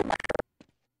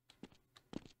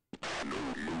 No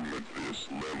movement this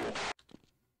level.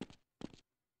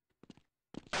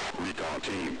 Recon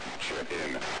team, check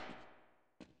in.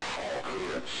 All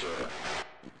clear, sir.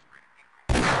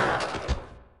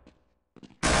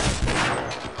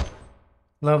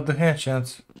 Love the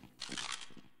headshots.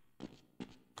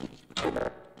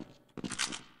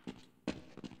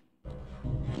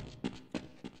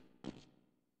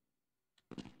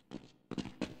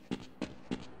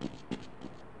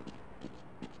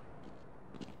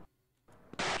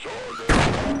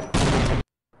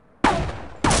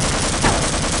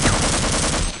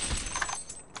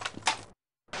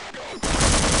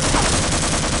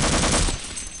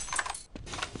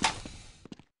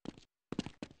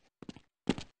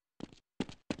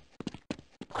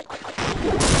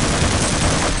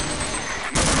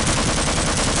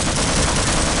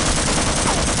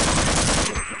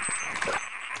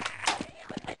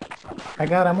 I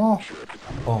got them all.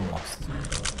 Almost.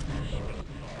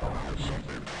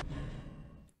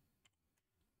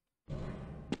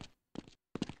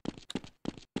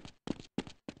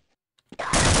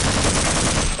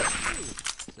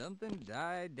 Something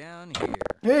died down here.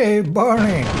 Hey,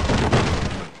 Barney.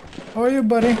 How are you,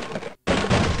 buddy?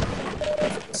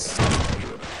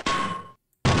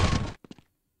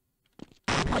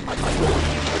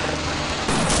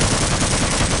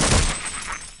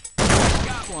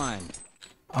 Got one.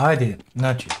 I did,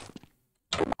 not you.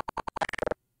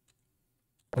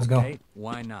 Let's go. Hey,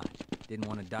 why not? Didn't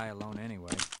want to die alone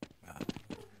anyway.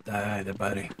 Die, the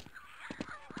buddy.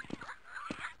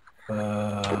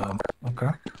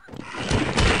 Okay.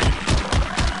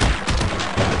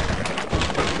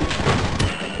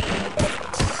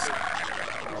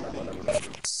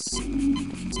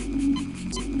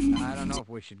 I don't know if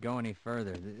we should go any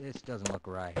further. This doesn't look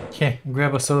right. Okay,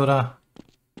 grab a soda.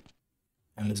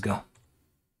 And let's go.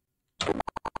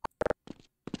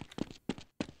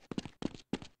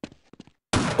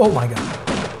 Oh my god.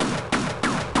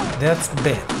 That's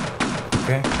bad.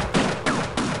 Okay.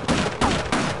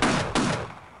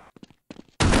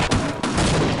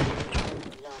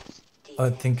 I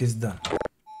think it's done.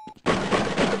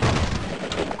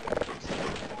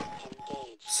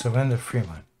 Surrender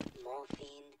Freeman.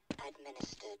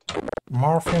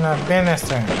 Morphine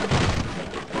administered.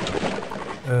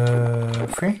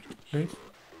 Free, please.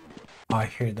 I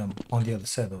hear them on the other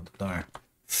side of the door.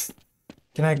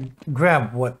 Can I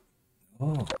grab what?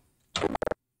 Oh,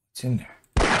 it's in there.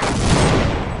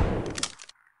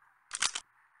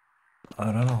 I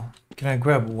don't know. Can I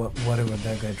grab whatever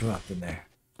that guy dropped in there?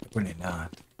 Really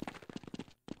not.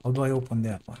 How do I open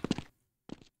that one?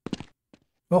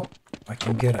 Oh, I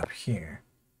can get up here.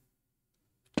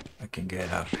 I can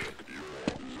get up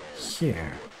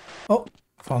here. Oh,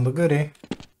 found a goodie.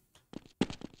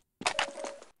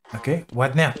 Okay,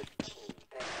 what now?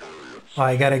 Oh,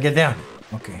 I gotta get down.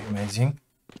 Okay, amazing.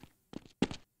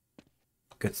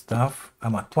 Good stuff.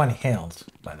 I'm at 20 health,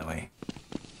 by the way.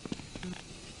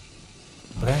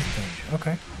 Blast danger.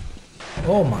 Okay.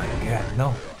 Oh my god,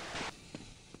 no.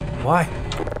 Why?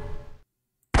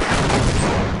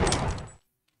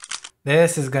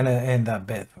 This is gonna end up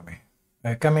bad for me.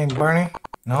 Are you coming, Barney?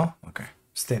 No? Okay.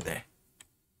 Stay there.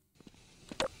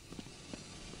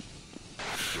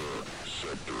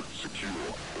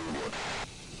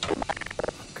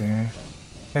 Okay.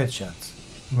 Headshots.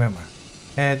 Remember.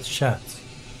 Headshots.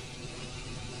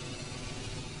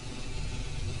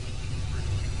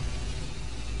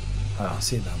 I don't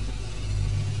see them.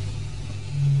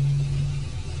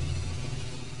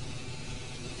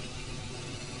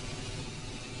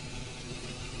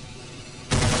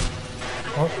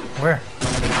 Oh, where?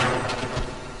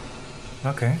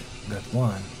 Okay, got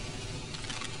one.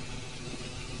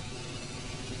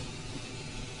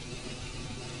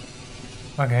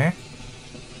 Okay.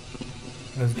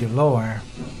 Let's get lower.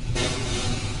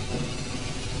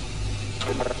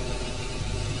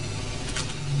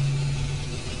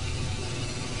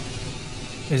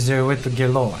 Is there a way to get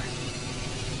lower?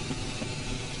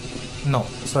 No,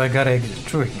 so I gotta exit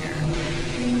through here.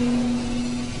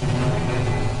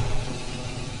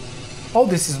 Oh,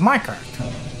 this is my cart.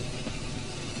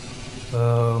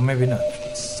 Maybe not.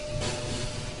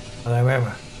 But I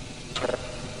remember.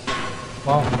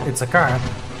 Well, it's a cart.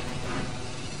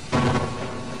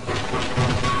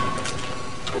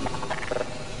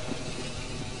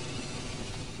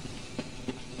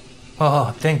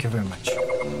 Oh, thank you very much.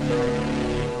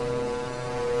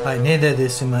 I needed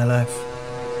this in my life.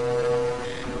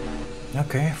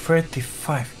 Okay,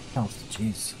 35 health.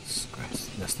 Jesus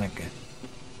Christ, that's not good.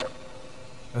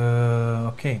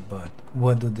 Okay, but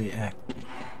what do they activate?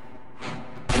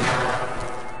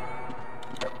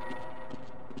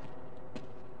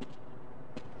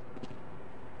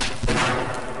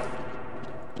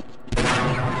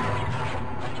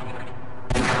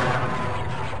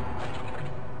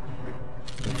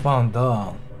 Found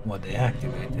out what they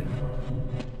activated.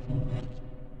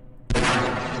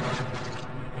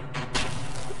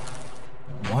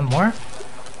 One more?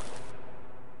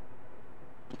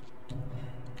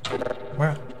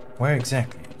 Where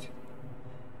exactly?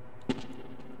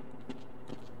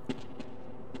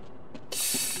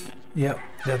 Yep,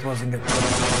 that wasn't good.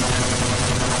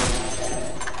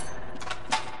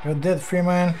 You're dead,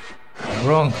 Freeman.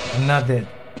 Wrong, I'm not dead.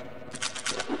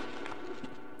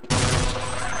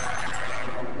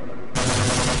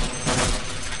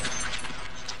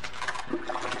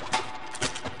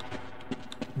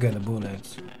 Got the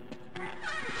bullets.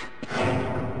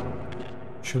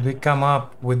 Should we come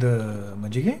up with the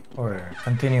Majigi or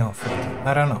continue on foot?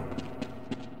 I don't know.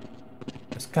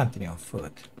 Let's continue on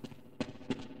foot.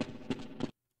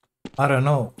 I don't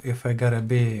know if I gotta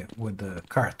be with the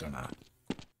cart or not.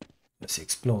 There's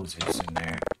explosives in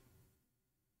there.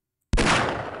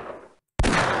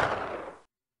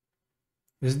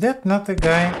 Is that not the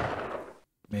guy?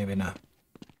 Maybe not.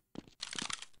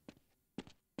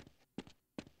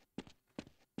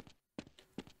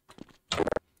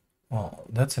 Oh,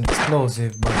 that's an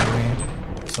explosive, by the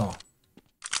way. So,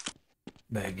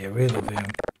 better get rid of him.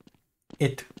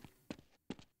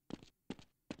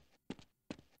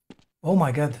 Oh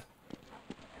my god.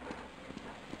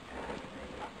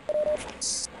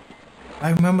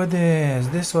 I remember this.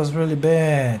 This was really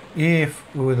bad. If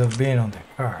we would have been on the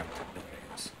cart.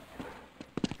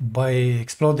 By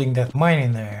exploding that mine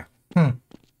in there.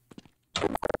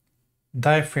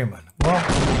 Die, Freeman. Well,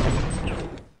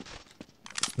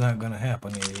 it's not gonna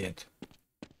happen yet.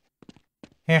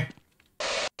 Here.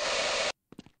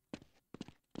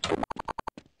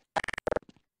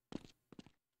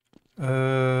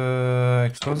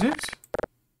 Explosives?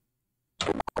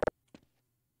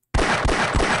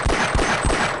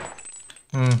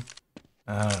 I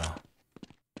don't know.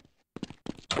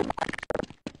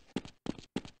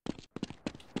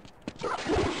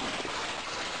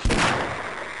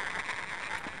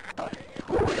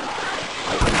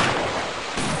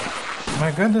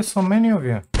 My god, there's so many of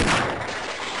you.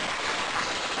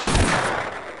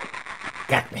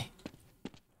 Got me.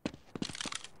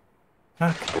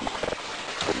 Okay.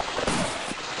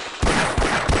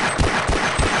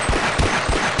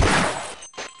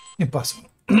 Impossible.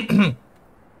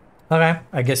 Okay,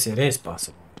 I guess it is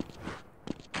possible.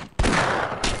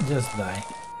 just die.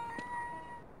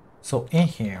 So in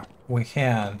here we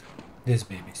had these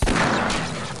babies.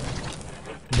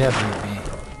 That baby.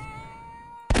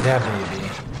 That baby.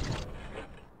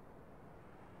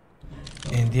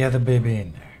 And the other baby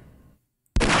in there.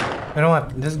 You know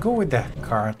what? Let's go with that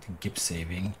cart and keep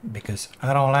saving because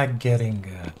I don't like getting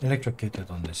electrocuted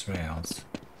on these rails.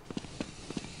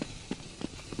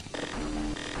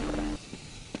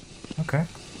 Okay.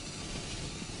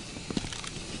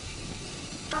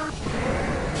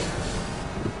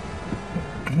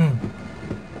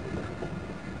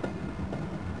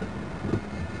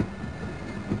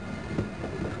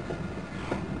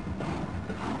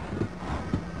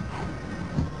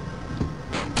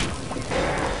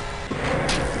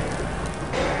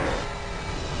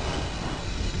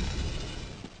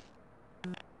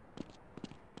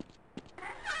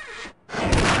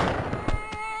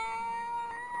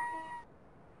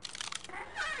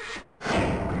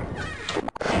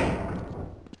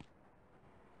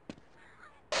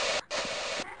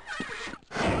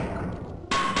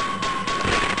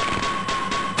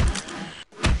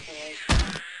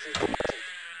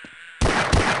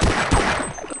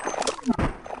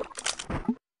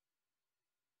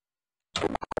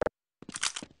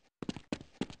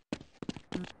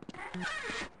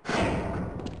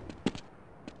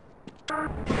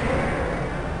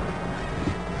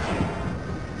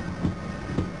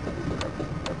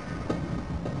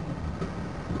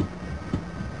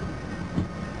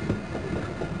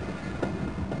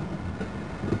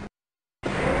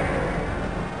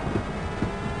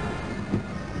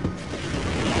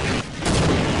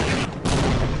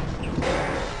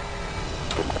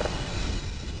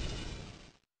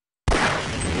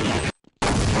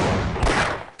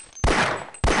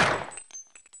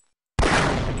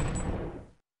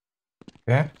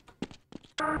 Okay.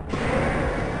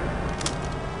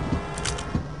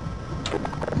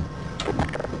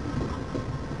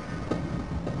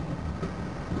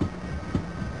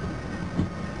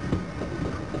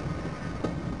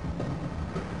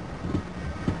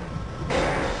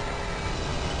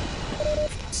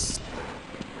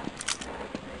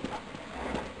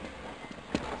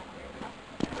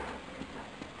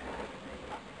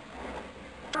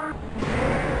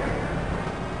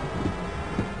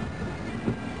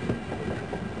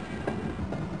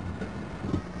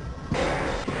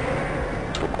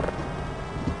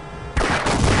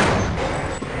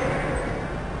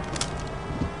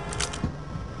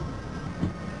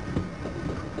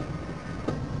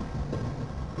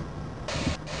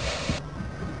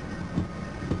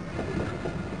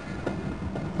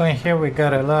 So in here we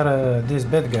got a lot of these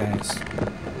bad guys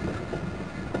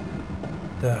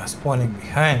that are spawning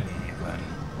behind me even.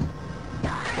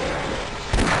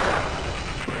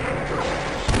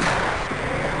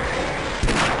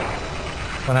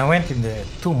 When I went in there,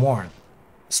 two more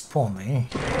spawned me.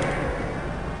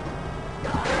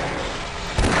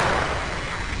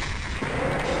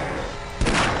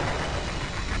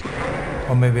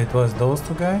 Or maybe it was those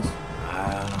two guys?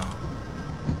 I don't know.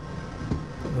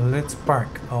 Let's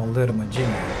park our little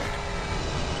machine.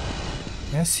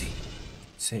 Let's see.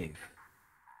 Save.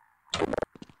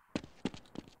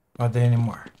 Are there any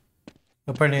more?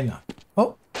 Apparently not.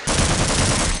 Oh!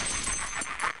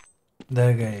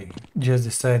 That guy just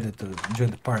decided to join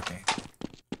the party.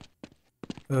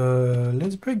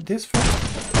 Let's break this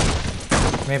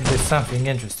first. Maybe there's something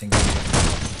interesting here.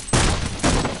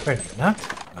 Apparently not.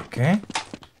 Okay.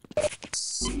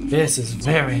 This is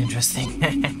very interesting.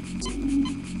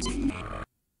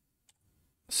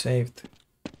 Saved.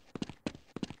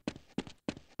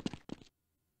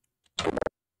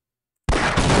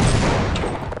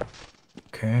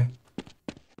 Okay.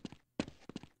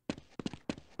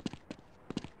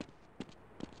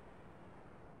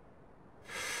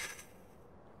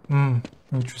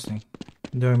 Interesting.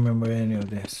 Don't remember any of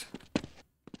this.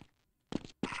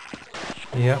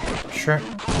 Yep, sure.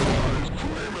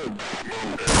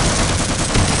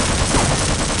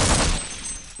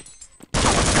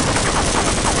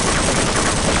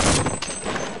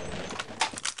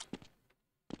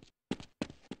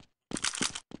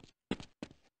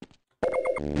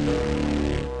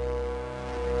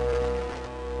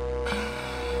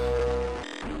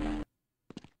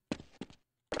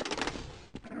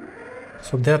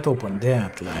 So that opened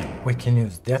that line. We can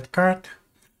use that card.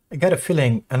 I got a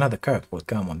feeling another card will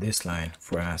come on this line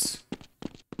for us.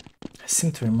 I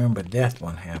seem to remember that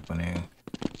one happening.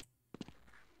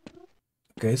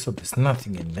 Okay, so there's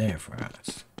nothing in there for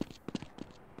us.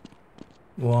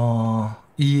 Well,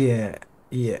 yeah.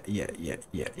 Here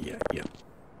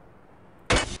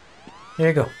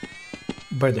you go.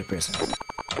 Birthday present.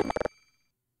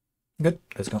 Good,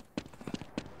 let's go.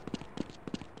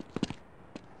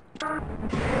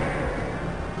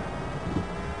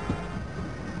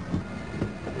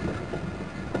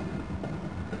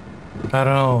 I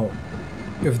don't know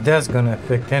if that's gonna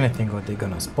affect anything or they're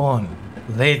gonna spawn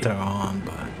later on,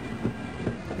 but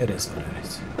it is what it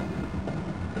is.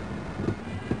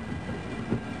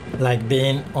 Like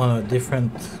being on a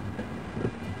different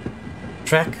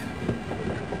track,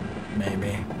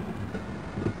 maybe.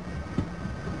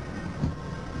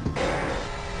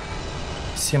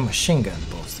 I see a machine gun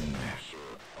post in there.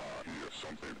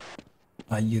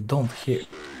 You don't hear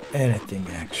anything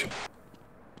actually.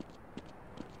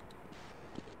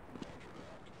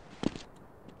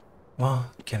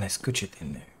 Well, can I scooch it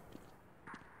in there?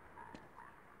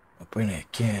 Apparently I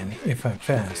can if I'm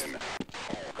fast.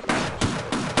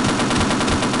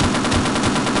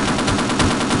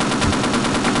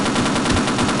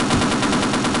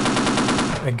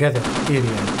 I got it,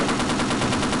 idiot.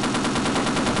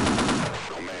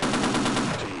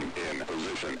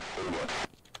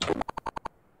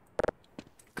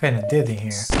 Kinda dead in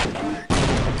here.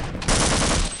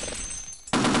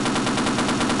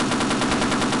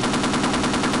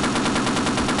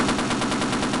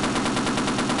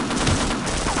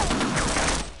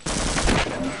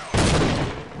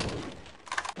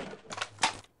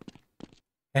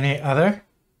 Any other?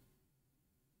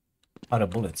 Out of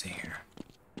bullets in here.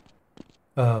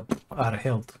 Out of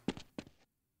health.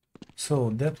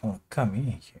 So that won't come in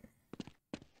here.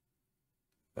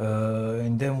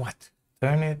 And then what?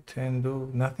 Turn it and do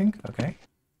nothing? Okay.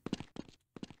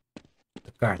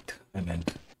 The cart, I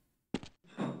meant.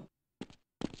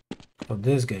 So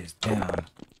this guy is down,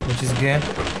 which is good.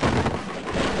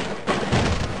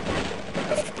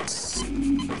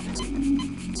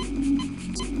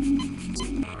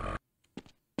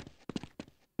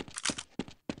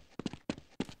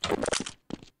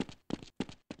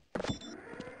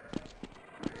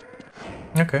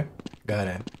 Okay, got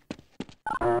it.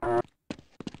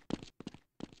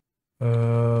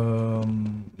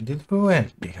 Did we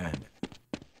went behind it?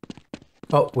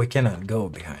 Oh, we cannot go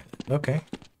behind it. Okay.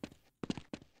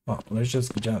 Well, let's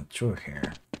just jump through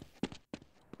here.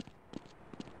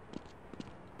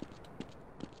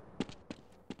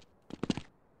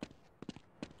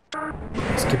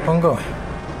 Let's keep on going.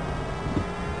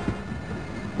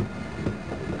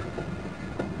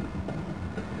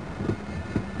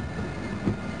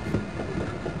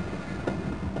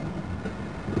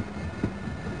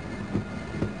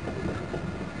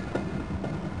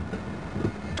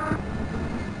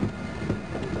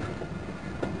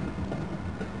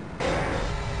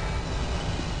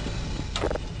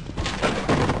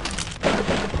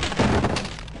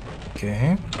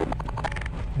 Okay.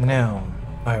 Now,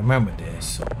 I remember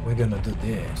this, so we're gonna do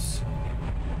this.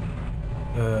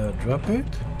 Drop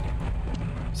it.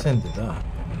 Send it up.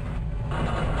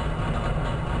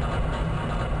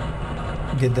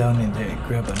 Get down in there,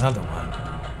 grab another one.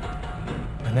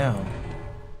 And now,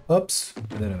 oops,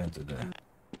 didn't mean to do that.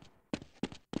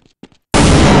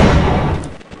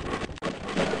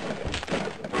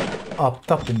 Up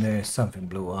top in there, something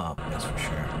blew up, that's for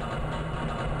sure.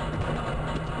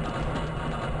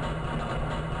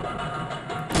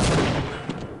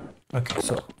 Okay,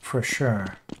 so for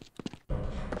sure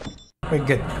we're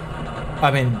good now.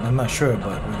 I mean, I'm not sure,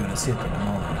 but we're gonna see it in a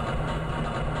moment.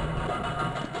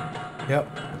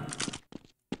 Yep,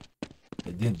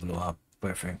 it did blow up.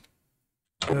 Perfect.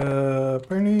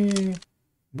 Pretty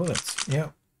bullets.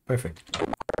 Yep, perfect.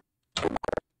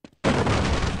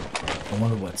 I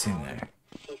wonder what's in there.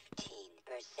 15%.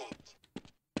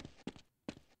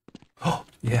 Oh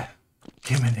yeah,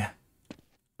 give me that.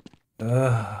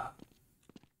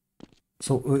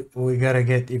 So we gotta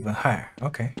get even higher.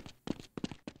 Okay.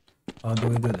 How do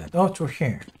we do that? Oh, through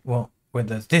here. Well, where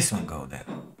does this one go then?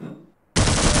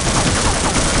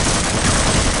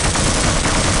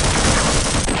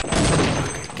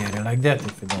 Okay, get it like that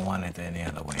if you don't want it any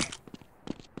other way.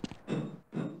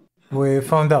 We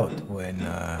found out when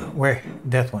where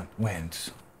that one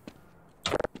went.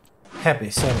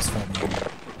 Happy, satisfied here.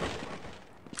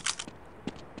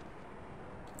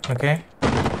 Okay.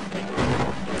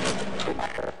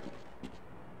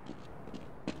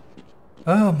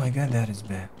 Oh my god, that is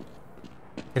bad.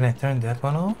 Can I turn that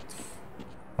one off?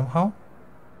 Somehow?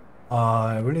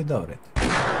 I really doubt it.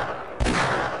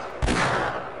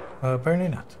 Apparently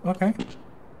not. Okay.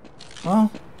 Well,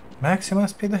 maximum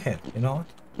speed ahead. You know what?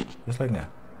 Just like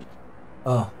that.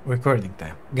 Oh, recording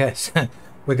time. Guys,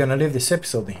 we're gonna leave this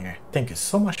episode in here. Thank you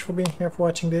so much for being here, for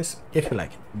watching this. If you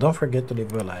like it, don't forget to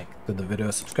leave a like to the video,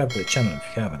 subscribe to the channel if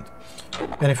you haven't.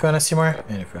 And if you wanna see more,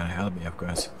 and if you wanna help me, of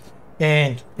course.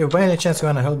 And if by any chance you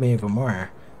wanna help me even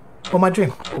more, for my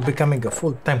dream of becoming a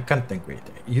full-time content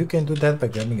creator, you can do that by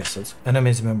grabbing yourself an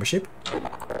amazing membership.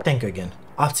 Thank you again.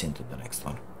 I'll see you to the next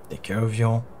one. Take care of you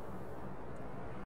all.